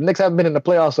like I said, the Knicks haven't been in the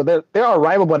playoffs, so they are a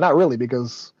rival, but not really,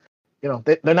 because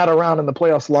they're not around in the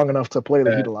playoffs long enough to play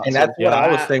the Heat a lot. And that's what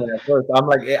I was thinking at first. I'm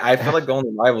like, I feel like the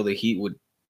only rival the Heat would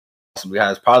possibly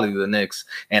have is probably the Knicks,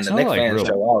 and the Knicks fans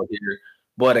show out here.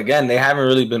 But again, they haven't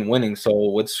really been winning, so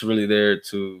what's really there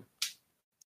to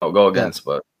go against?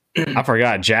 But I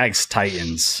forgot, Jags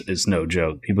Titans is no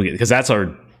joke. People get, because that's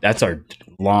our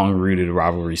long rooted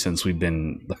rivalry since we've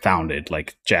been founded.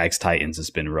 Like Jags Titans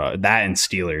has been rough. That and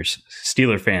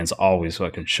Steeler fans always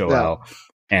fucking show out.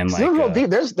 And like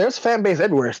there's fan base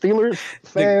everywhere. Steelers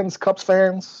fans, Cubs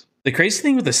fans. The crazy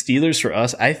thing with the Steelers for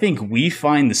us, I think we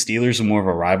find the Steelers more of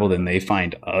a rival than they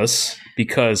find us,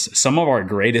 because some of our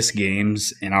greatest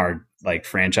games in our like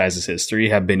franchise's history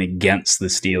have been against the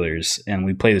Steelers, and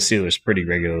we play the Steelers pretty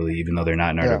regularly, even though they're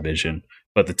not in our division.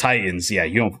 But the Titans,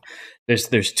 you don't.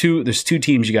 There's two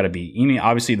teams you got to beat. You mean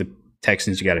obviously the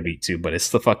Texans you got to beat too, but it's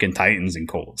the fucking Titans and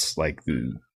Colts. Like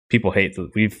people hate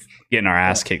we've getting our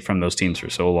ass kicked from those teams for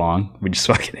so long. We just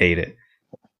fucking hate it.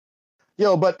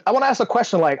 Yo, but I want to ask a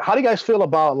question. Like, how do you guys feel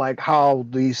about like how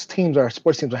these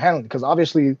sports teams are handling? Because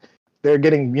obviously they're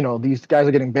getting, these guys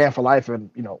are getting banned for life, and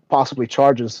possibly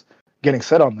charges getting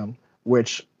set on them.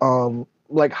 Which,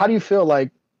 like, how do you feel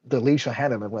like the league should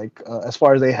handle it, like as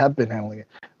far as they have been handling it.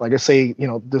 Like I say,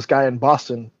 this guy in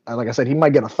Boston, like I said, he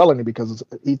might get a felony because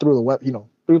he threw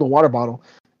threw the water bottle,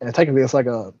 and technically it's like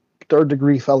a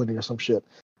 3rd-degree felony or some shit.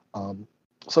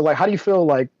 So like, how do you feel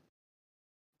like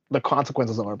the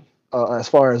consequences are as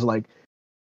far as like?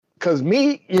 Because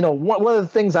me, one of the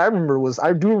things I remember was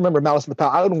I do remember Malice in the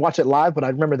Palace. I didn't watch it live, but I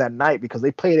remember that night because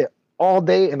they played it all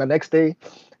day and the next day,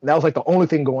 and that was like the only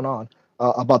thing going on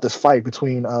about this fight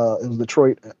between it was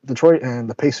Detroit and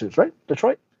the Pacers, right?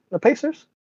 Detroit, the Pacers,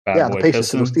 the Pacers.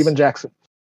 Pistons. It was Steven Jackson.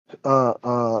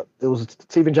 It was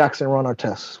Steven Jackson and Ron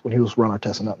Artest when he was Ron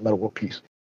Artest in that Metta World Peace.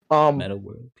 Metta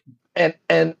World Peace.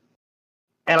 And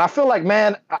I feel like,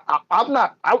 man, I'm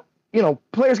not.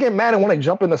 Players get mad and want to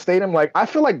jump in the stadium. Like, I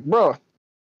feel like, bro,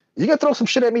 you gonna throw some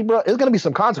shit at me, bro. It's gonna be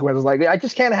some consequences. Like, I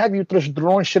just can't have you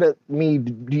throwing shit at me,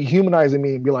 dehumanizing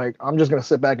me, and be like, I'm just gonna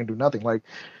sit back and do nothing. Like,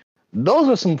 those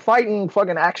are some fighting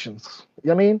fucking actions. You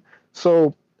know what I mean?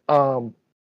 So, I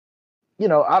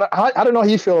don't know how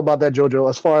you feel about that, JoJo.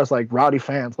 As far as like rowdy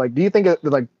fans, like, do you think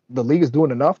like the league is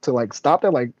doing enough to like stop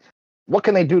that? Like, what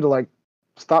can they do to like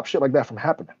stop shit like that from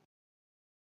happening?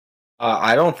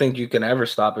 I don't think you can ever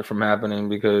stop it from happening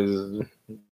because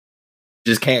you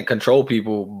just can't control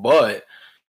people. But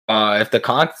if the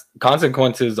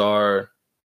consequences are,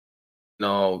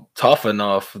 tough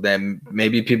enough, then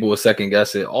maybe people will second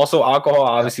guess it. Also, alcohol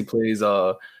obviously plays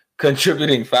a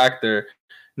contributing factor.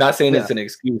 Not saying it's an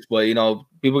excuse, but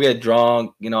people get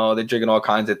drunk. They're drinking all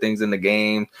kinds of things in the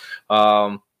game.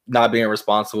 Not being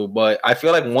responsible, but I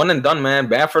feel like one and done, man.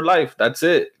 Banned for life. That's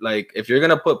it. Like, if you're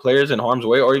gonna put players in harm's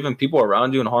way or even people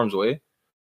around you in harm's way,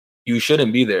 you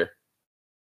shouldn't be there.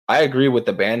 I agree with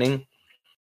the banning.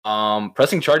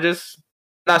 Pressing charges,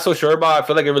 not so sure about. I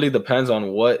feel like it really depends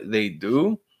on what they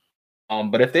do.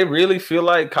 But if they really feel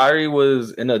like Kyrie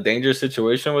was in a dangerous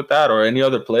situation with that or any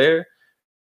other player,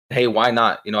 hey, why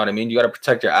not? You know what I mean? You got to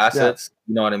protect your assets.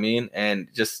 You know what I mean? And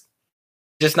just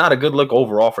not a good look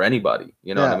overall for anybody.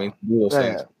 You know what I mean? Those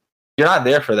things. You're not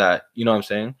there for that. You know what I'm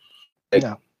saying? Like,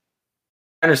 I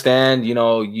understand,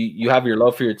 you have your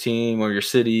love for your team or your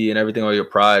city and everything, or your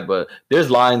pride, but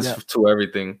there's lines to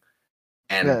everything.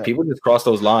 And people just cross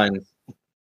those lines.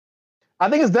 I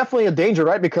think it's definitely a danger,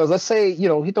 right? Because let's say,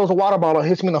 he throws a water bottle,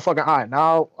 hits me in the fucking eye.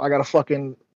 Now I got to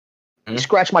fucking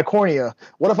scratch my cornea.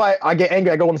 What if I get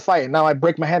angry, I go and fight, and now I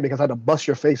break my hand because I had to bust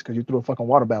your face because you threw a fuking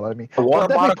water bottle at me? A water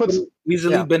bottle could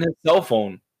easily been his cell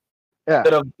phone. Yeah.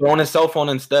 Could have thrown his cell phone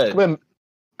instead. Cracked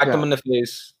him in the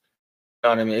face. You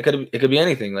know what I mean? It could be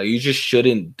anything. Like, you just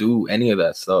shouldn't do any of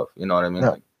that stuff. You know what I mean?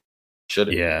 Like,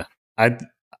 shouldn't. Yeah. I'm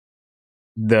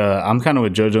kind of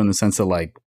with JoJo in the sense of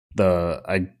like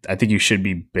I think you should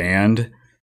be banned.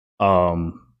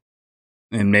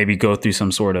 And maybe go through some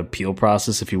sort of appeal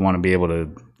process if you want to be able to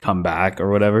come back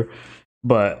or whatever.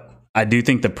 But I do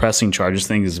think the pressing charges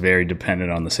thing is very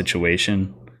dependent on the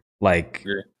situation. Like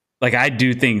I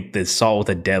do think the assault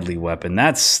with a deadly weapon,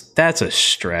 that's a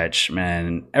stretch,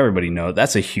 man. Everybody knows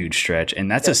that's a huge stretch, and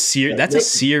that's a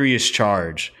serious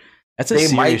charge.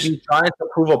 They might be trying to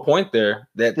prove a point there.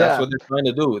 That's what they're trying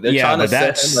to do. They're trying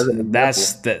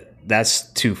to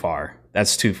that's too far.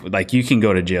 That's too, like, you can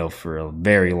go to jail for a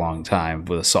very long time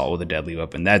with assault with a deadly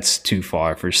weapon. That's too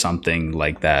far for something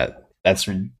like that.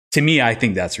 To me, I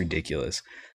think that's ridiculous.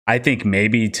 I think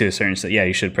maybe to a certain extent,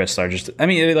 you should press charges. I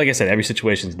mean, like I said, every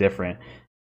situation is different.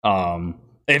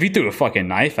 If you threw a fucking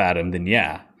knife at him, then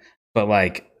yeah. But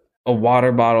like a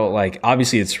water bottle, like,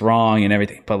 obviously it's wrong and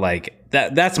everything, but like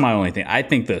that's my only thing. I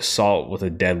think the assault with a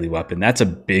deadly weapon, that's a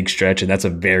big stretch, and that's a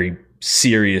very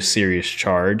serious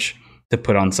charge to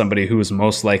put on somebody who was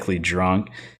most likely drunk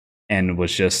and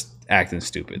was just acting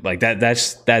stupid. Like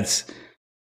that's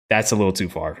a little too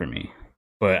far for me.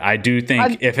 But I do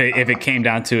think if it came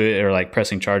down to it, or like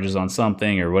pressing charges on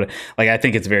something or what, like, I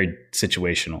think it's very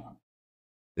situational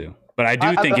too. But I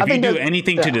do think if you do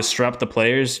anything to disrupt the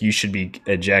players, you should be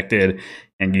ejected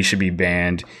and you should be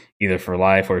banned either for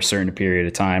life or a certain period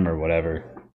of time or whatever.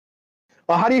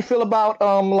 Well, how do you feel about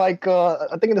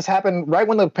I think this happened right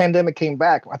when the pandemic came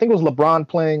back. I think it was LeBron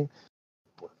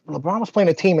was playing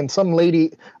a team, and some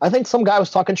lady, I think some guy was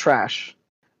talking trash.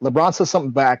 LeBron said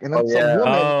something back, and then some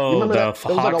woman. The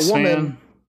Hawks fan.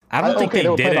 I don't think they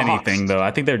did anything though.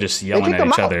 I think they're just yelling at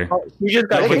each other. You just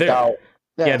got kicked out.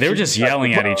 Yeah, they were just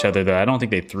yelling at each other though. I don't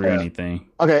think they threw anything.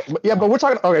 Okay, but we're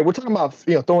talking about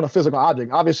throwing a physical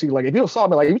object. Obviously, like, if you saw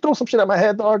me, like, if you throw some shit at my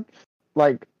head, dog,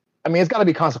 like, I mean, it's got to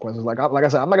be consequences. Like I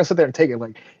said, I'm not gonna sit there and take it.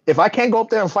 Like, if I can't go up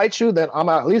there and fight you, then I'm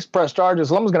at least press charges.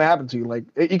 Something's gonna happen to you. Like,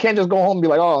 you can't just go home and be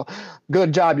like, "Oh,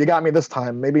 good job, you got me this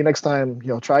time. Maybe next time,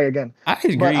 try again." I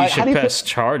agree. You should press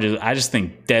charges. I just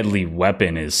think deadly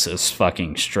weapon is a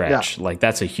fucking stretch. Yeah. Like,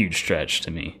 that's a huge stretch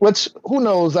to me. Which, who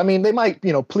knows? I mean, they might,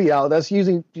 plea out. That's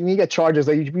usually when you get charges.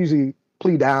 They usually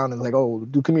plea down and like, oh,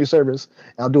 do community service,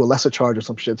 and I'll do a lesser charge or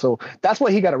some shit. So that's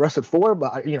what he got arrested for.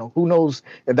 But who knows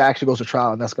if that actually goes to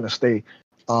trial and that's gonna stay.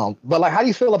 But like, how do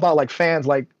you feel about like fans,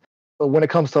 like when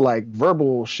it comes to like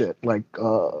verbal shit, like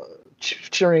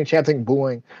cheering, chanting,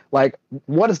 booing? Like,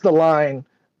 what is the line?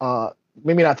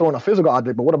 Maybe not throwing a physical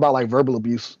object, but what about like verbal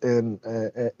abuse in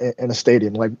a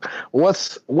stadium? Like,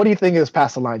 what do you think is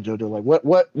past the line, JoJo? Like,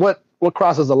 what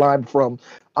crosses the line from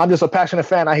I'm just a passionate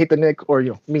fan, I hate the Knicks, or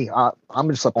me, I'm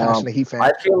just a passionate Heat fan.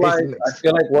 I feel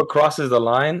like what crosses the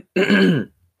line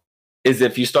is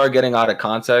if you start getting out of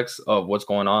context of what's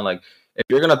going on. Like, if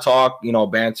you're gonna talk,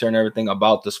 banter and everything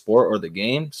about the sport or the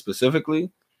game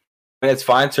specifically, and it's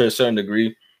fine to a certain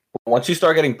degree. But once you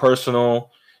start getting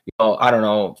personal, I don't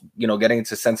know, getting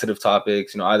into sensitive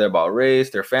topics, either about race,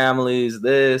 their families,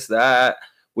 this, that,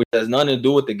 which has nothing to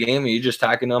do with the game, and you're just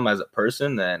attacking them as a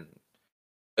person, then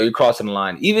you're crossing the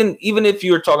line. Even if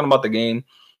you're talking about the game, you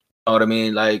know what I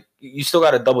mean? Like, you still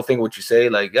got to double think what you say.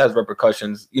 Like, it has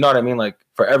repercussions. You know what I mean? Like,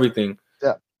 for everything.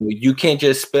 Yeah. You can't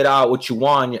just spit out what you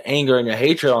want, your anger and your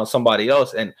hatred on somebody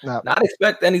else, and not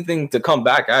expect anything to come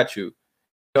back at you.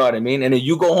 You know what I mean? And then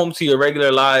you go home to your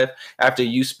regular life after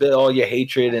you spit all your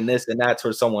hatred and this and that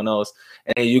towards someone else,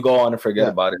 and then you go on and forget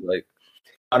about it. Like,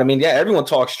 you know what I mean? Yeah, everyone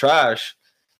talks trash.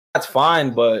 That's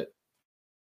fine, but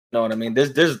you know what I mean?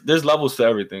 There's levels to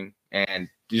everything, and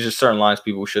there's just certain lines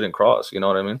people shouldn't cross. You know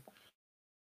what I mean?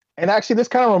 And actually, this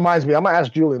kind of reminds me. I'm gonna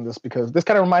ask Julian this because this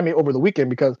kind of reminded me over the weekend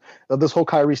because of this whole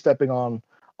Kyrie stepping on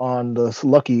the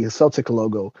lucky Celtic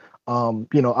logo.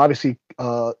 Obviously,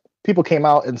 people came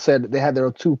out and said they had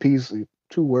their two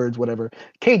words, whatever.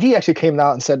 KG actually came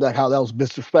out and said that how that was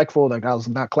disrespectful, like that was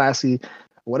not classy,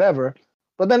 whatever.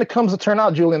 But then it comes to turn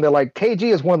out, Julian, that like KG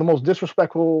is one of the most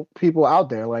disrespectful people out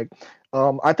there. Like,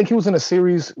 I think he was in a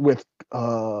series with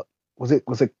it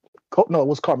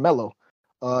was Carmelo.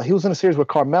 He was in a series with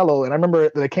Carmelo, and I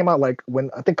remember they came out like when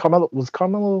I think Carmelo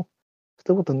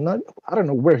still with the Nut. I don't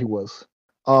know where he was.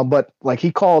 But like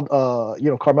he called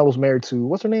Carmelo's married to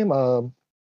what's her name? The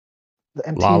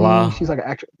MTV. Lala. She's like an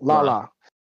actress. Lala.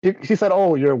 She said,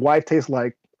 "Oh, your wife tastes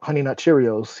like Honey Nut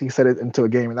Cheerios." He said it into a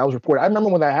game, and that was reported. I remember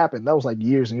when that happened. That was like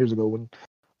years and years ago when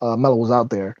Melo was out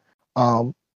there.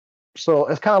 So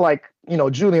it's kind of like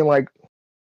Julian,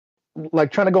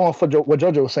 like trying to go on for what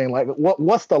JoJo was saying. Like,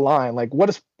 what's the line? Like, what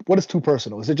is too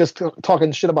personal? Is it just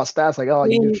talking shit about stats? Like, oh,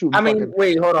 you shoot.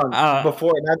 Wait, hold on.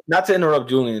 Before, not to interrupt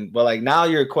Julian, but like now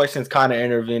your question's kind of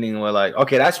intervening with like,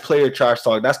 okay, that's player trash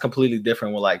talk. That's completely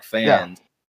different with like fans. Yeah. You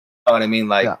know what I mean?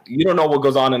 Like, you don't know what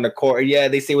goes on in the court. Yeah,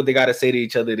 they say what they got to say to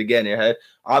each other to get in their head.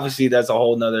 Obviously, that's a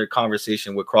whole nother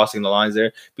conversation with crossing the lines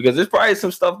there because there's probably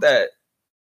some stuff that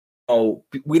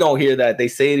we don't hear that they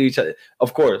say to each other.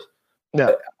 Of course.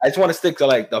 Yeah, I just want to stick to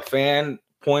like the fan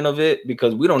point of it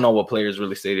because we don't know what players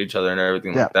really say to each other and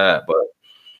everything like that. But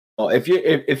if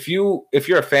you're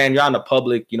a fan, you're on the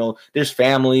public. There's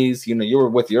families. You're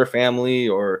with your family,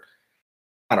 or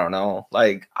I don't know.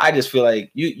 Like, I just feel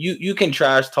like you can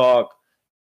trash talk to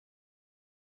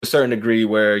a certain degree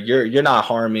where you're not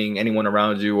harming anyone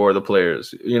around you or the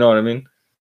players. You know what I mean?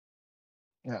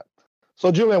 Yeah.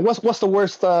 So Julian, what's the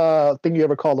worst thing you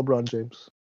ever called LeBron James?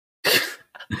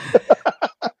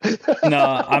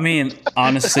 No, I mean,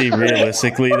 honestly,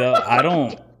 realistically though, I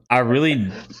don't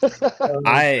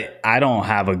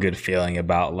have a good feeling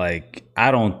about like,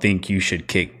 I don't think you should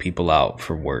kick people out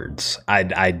for words.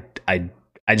 I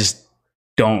just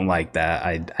don't like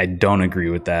that. I don't agree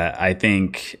with that. I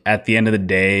think at the end of the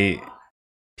day,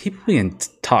 people can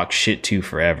talk shit to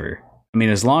forever. I mean,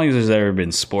 as long as there's ever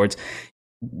been sports,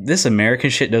 this American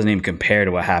shit doesn't even compare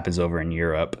to what happens over in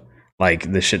Europe.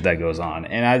 Like the shit that goes on.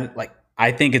 And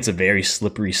I think it's a very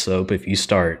slippery slope if you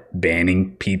start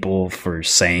banning people for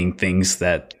saying things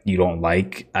that you don't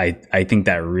like. I think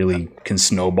that really can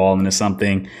snowball into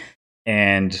something.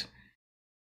 And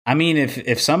I mean,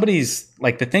 if somebody's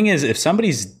like, the thing is, if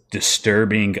somebody's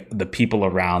disturbing the people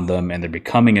around them and they're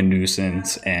becoming a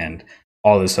nuisance and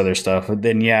all this other stuff,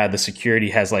 then yeah, the security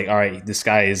has like, all right, this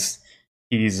guy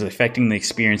he's affecting the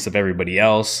experience of everybody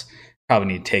else.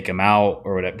 Probably need to take him out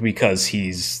or whatever because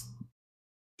he's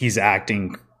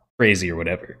acting crazy or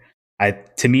whatever.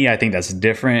 To me, I think that's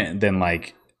different than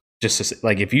like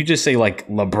like if you just say like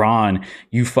LeBron,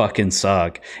 you fucking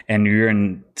suck, and you're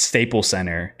in Staples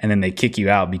Center, and then they kick you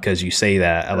out because you say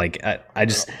that. I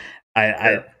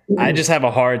just have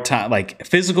a hard time. Like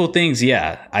physical things,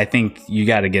 yeah. I think you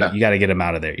got to get them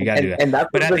out of there. You got to do that. And that's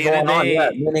but at the end of the day,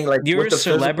 meaning like you're a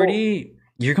celebrity.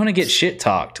 You're going to get shit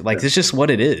talked. Like, it's just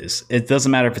what it is. It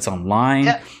doesn't matter if it's online,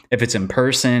 if it's in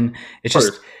person. It's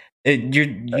just,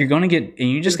 you're going to get, and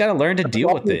you just got to learn to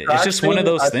deal with it. It's just one of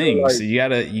those things. Like,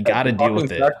 you got to deal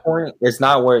with it. Point, it's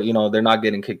not where, they're not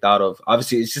getting kicked out of.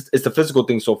 Obviously, it's the physical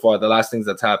thing so far. The last things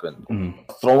that's happened. Mm-hmm.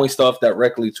 Throwing stuff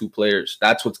directly to players.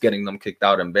 That's what's getting them kicked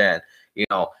out and banned,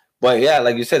 But yeah,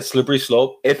 like you said, slippery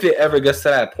slope. If it ever gets to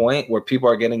that point where people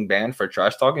are getting banned for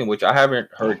trash talking, which I haven't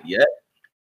heard yet,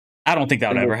 I don't think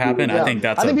that would ever happen. Yeah.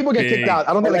 I think people get kicked out.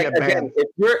 I don't think they get banned.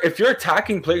 If you're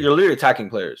attacking players, you're literally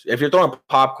attacking players. If you're throwing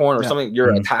popcorn or something,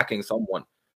 you're attacking someone.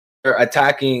 You're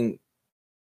attacking,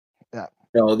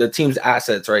 the team's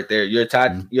assets right there. You're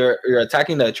attacking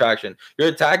the attraction. You're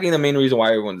attacking the main reason why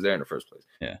everyone's there in the first place.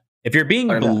 Yeah. If you're being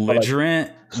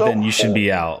belligerent, then you should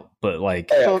be out. But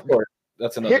like, of course,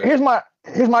 that's another.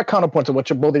 Here's my counterpoint to what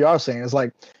both of y'all are saying. Is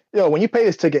like, when you pay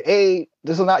this ticket,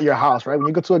 this is not your house, right? When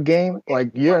you go to a game,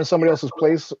 like you're in somebody else's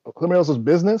place, somebody else's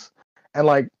business, and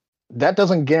like that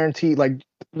doesn't guarantee, like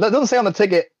that doesn't say on the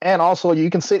ticket. And also, you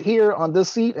can sit here on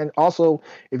this seat, and also,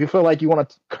 if you feel like you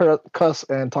want to cuss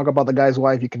and talk about the guy's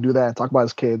wife, you can do that, and talk about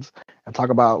his kids, and talk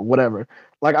about whatever.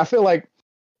 Like I feel like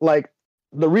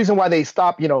the reason why they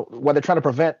stop, why they're trying to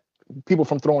prevent people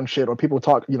from throwing shit or people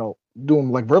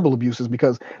doing like verbal abuse is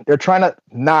because they're trying to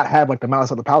not have like the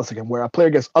malice of the palace again, where a player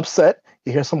gets upset,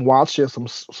 you hear some wild shit, some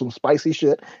spicy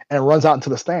shit, and runs out into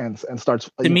the stands and starts.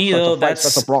 To me, though,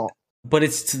 that's a brawl. But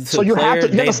it's so you player,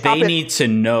 they need to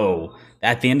know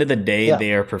at the end of the day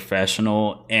they are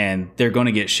professional and they're going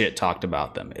to get shit talked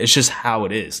about them. It's just how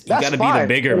it is. You got to be the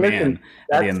bigger man.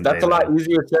 That's a lot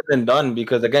easier said than done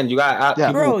because again, you got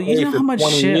bro. You know how much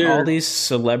shit all these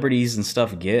celebrities and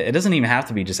stuff get. It doesn't even have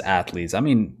to be just athletes. I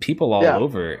mean, people all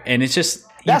over, and it's just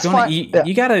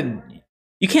you gotta.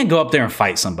 You can't go up there and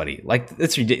fight somebody like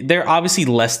it's ridiculous. They're obviously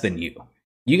less than you.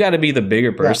 You got to be the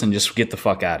bigger person. Just get the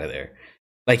fuck out of there.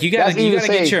 Like you gotta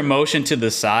get your emotion to the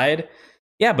side.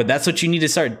 Yeah, but that's what you need to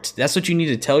start. That's what you need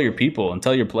to tell your people and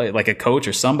tell your play, like a coach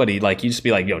or somebody. Like you just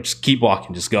be like, yo, just keep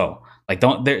walking, just go. Like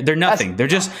they're nothing. They're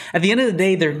just at the end of the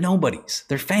day, they're nobodies.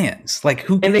 They're fans. Like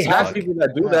who? And they have people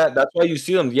that do that. That's why you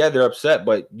see them. Yeah, they're upset,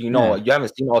 but you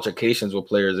haven't seen altercations with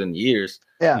players in years.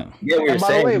 Yeah, what you're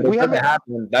saying.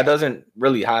 That doesn't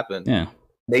really happen. Yeah,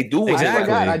 they do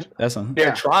exactly.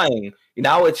 They're trying.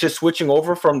 Now it's just switching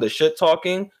over from the shit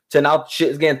talking to now shit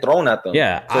is getting thrown at them.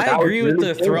 Yeah, so I agree with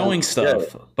the throwing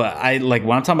stuff, but I like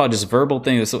when I'm talking about just verbal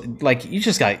things. Like you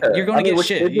just got, you're going to get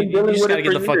shit. You just got to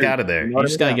get the fuck out of there. You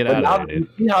just got to get out of there, dude.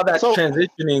 You see how that's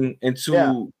transitioning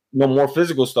into more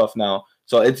physical stuff now.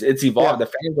 So it's evolved. The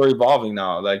fans are evolving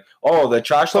now. Like, the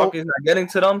trash talk is not getting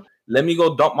to them. Let me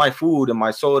go dump my food and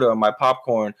my soda and my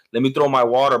popcorn. Let me throw my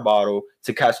water bottle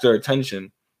to catch their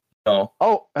attention.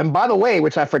 Oh, and by the way,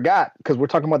 which I forgot, because we're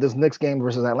talking about this Knicks game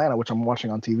versus Atlanta, which I'm watching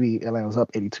on TV. Atlanta's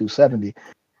up 82-70.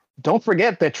 Don't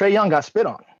forget that Trae Young got spit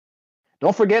on.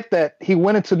 Don't forget that he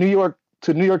went into New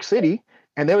York City,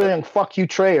 and they were yelling "fuck you,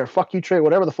 Trae" or "fuck you, Trae,"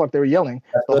 whatever the fuck they were yelling.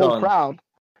 The whole crowd.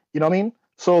 You know what I mean?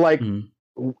 So like,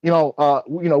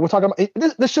 we're talking about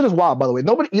this shit is wild. By the way,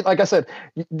 nobody, like I said,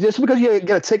 just because you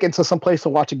get a ticket to some place to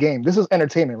watch a game, this is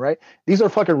entertainment, right? These are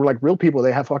fucking like real people.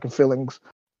 They have fucking feelings.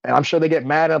 And I'm sure they get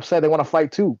mad and upset. They want to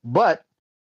fight too. But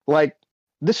like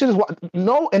this shit is in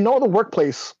no other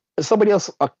workplace is somebody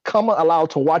else allowed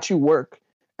to watch you work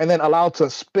and then allowed to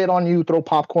spit on you, throw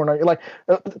popcorn on you. Like,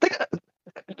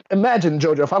 imagine,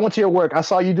 Jojo, if I went to your work, I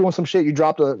saw you doing some shit, you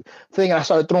dropped a thing, and I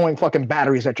started throwing fucking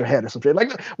batteries at your head or some shit.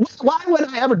 Like, why would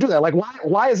I ever do that? Like,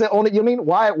 why is it only? You mean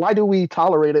why do we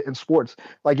tolerate it in sports?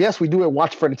 Like, yes, we do it,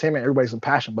 watch for entertainment, everybody's in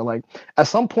passion, but like at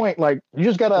some point, like you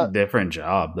just gotta different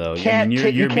job though. I mean,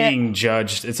 you're being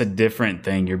judged. It's a different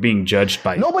thing. You're being judged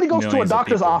by nobody goes to a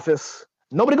doctor's office.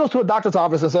 Nobody goes to a doctor's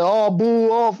office and says, "Oh, boo!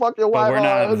 Oh, fuck your wife!" But we're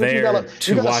not there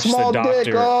to watch the doctor.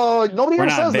 Dick. Oh, nobody we're ever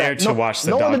not says there that. to watch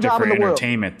the doctor for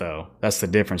entertainment, though. That's the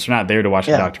difference. We're not there to watch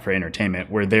the doctor for entertainment.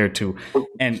 We're there to.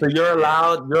 And so you're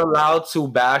allowed to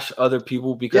bash other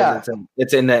people because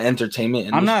it's in the entertainment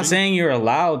industry. I'm not saying you're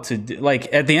allowed to.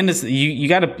 Like at the end of you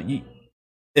got to.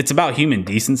 It's about human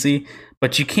decency,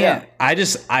 but you can't. Yeah.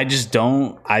 I just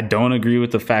don't agree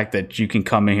with the fact that you can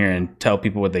come in here and tell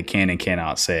people what they can and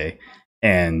cannot say.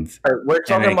 And we're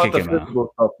talking about the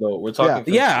physical stuff, though. We're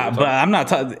talking, but I'm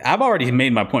not. I've already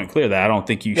made my point clear that I don't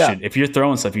think you should. If you're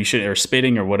throwing stuff, you should, or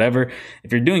spitting or whatever.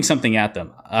 If you're doing something at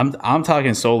them, I'm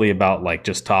talking solely about like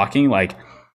just talking. Like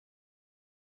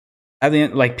at the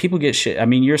end, like people get shit. I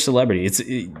mean, you're a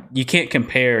celebrity. You can't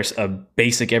compare a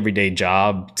basic everyday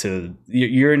job to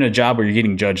you're in a job where you're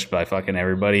getting judged by fucking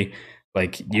everybody.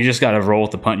 Like you just got to roll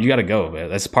with the punch. You got to go, man.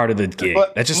 That's part of the gig.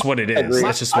 That's just what it is.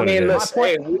 That's just what it is.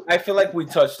 I feel like we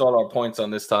touched all our points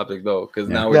on this topic though, because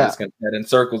now we're just gonna head in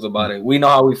circles about it. We know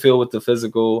how we feel with the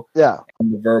physical, and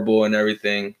the verbal, and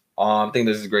everything. I think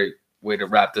this is a great way to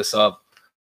wrap this up.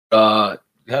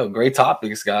 Great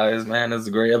topics, guys. Man, this is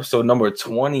a great episode number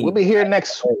 20. We'll be here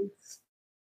next.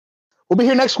 We'll be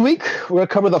here next week. We're gonna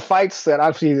cover the fights that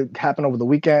actually happened over the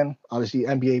weekend. Obviously,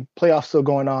 NBA playoffs still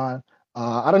going on.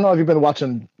 I don't know if you've been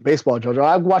watching baseball, Jojo.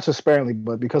 I've watched it sparingly,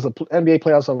 but because of NBA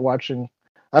playoffs I'm watching,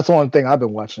 that's the one thing I've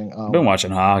been watching. I've been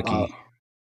watching hockey.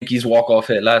 Yankees walk-off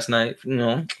hit last night. You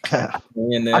know, I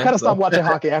kind of stopped watching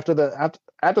hockey after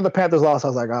the Panthers lost. I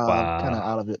was like, I'm kind of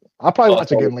out of it. I'll probably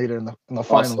watch it again later in the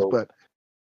finals. But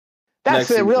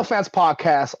that's it. Real Fans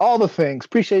Podcast. All the things.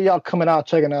 Appreciate y'all coming out,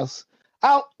 checking us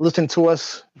out, listening to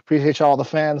us. Appreciate y'all, the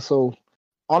fans. So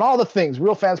on all the things,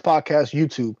 Real Fans Podcast,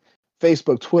 YouTube,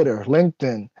 Facebook, Twitter,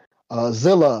 LinkedIn,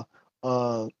 Zilla,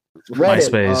 Reddit,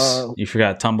 MySpace. You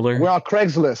forgot Tumblr. We're on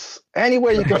Craigslist.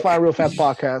 Anywhere you can find Real Fans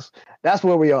Podcast, that's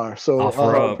where we are. So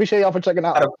appreciate y'all for checking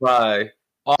out. Spotify,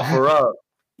 Offer Up,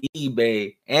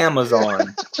 eBay,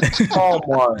 Amazon,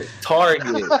 Walmart,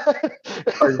 Target,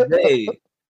 Target,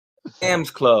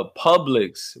 Sam's Club,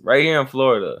 Publix, right here in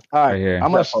Florida. All right,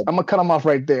 I'm gonna cut them off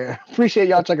right there. Appreciate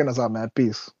y'all checking us out, man.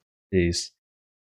 Peace.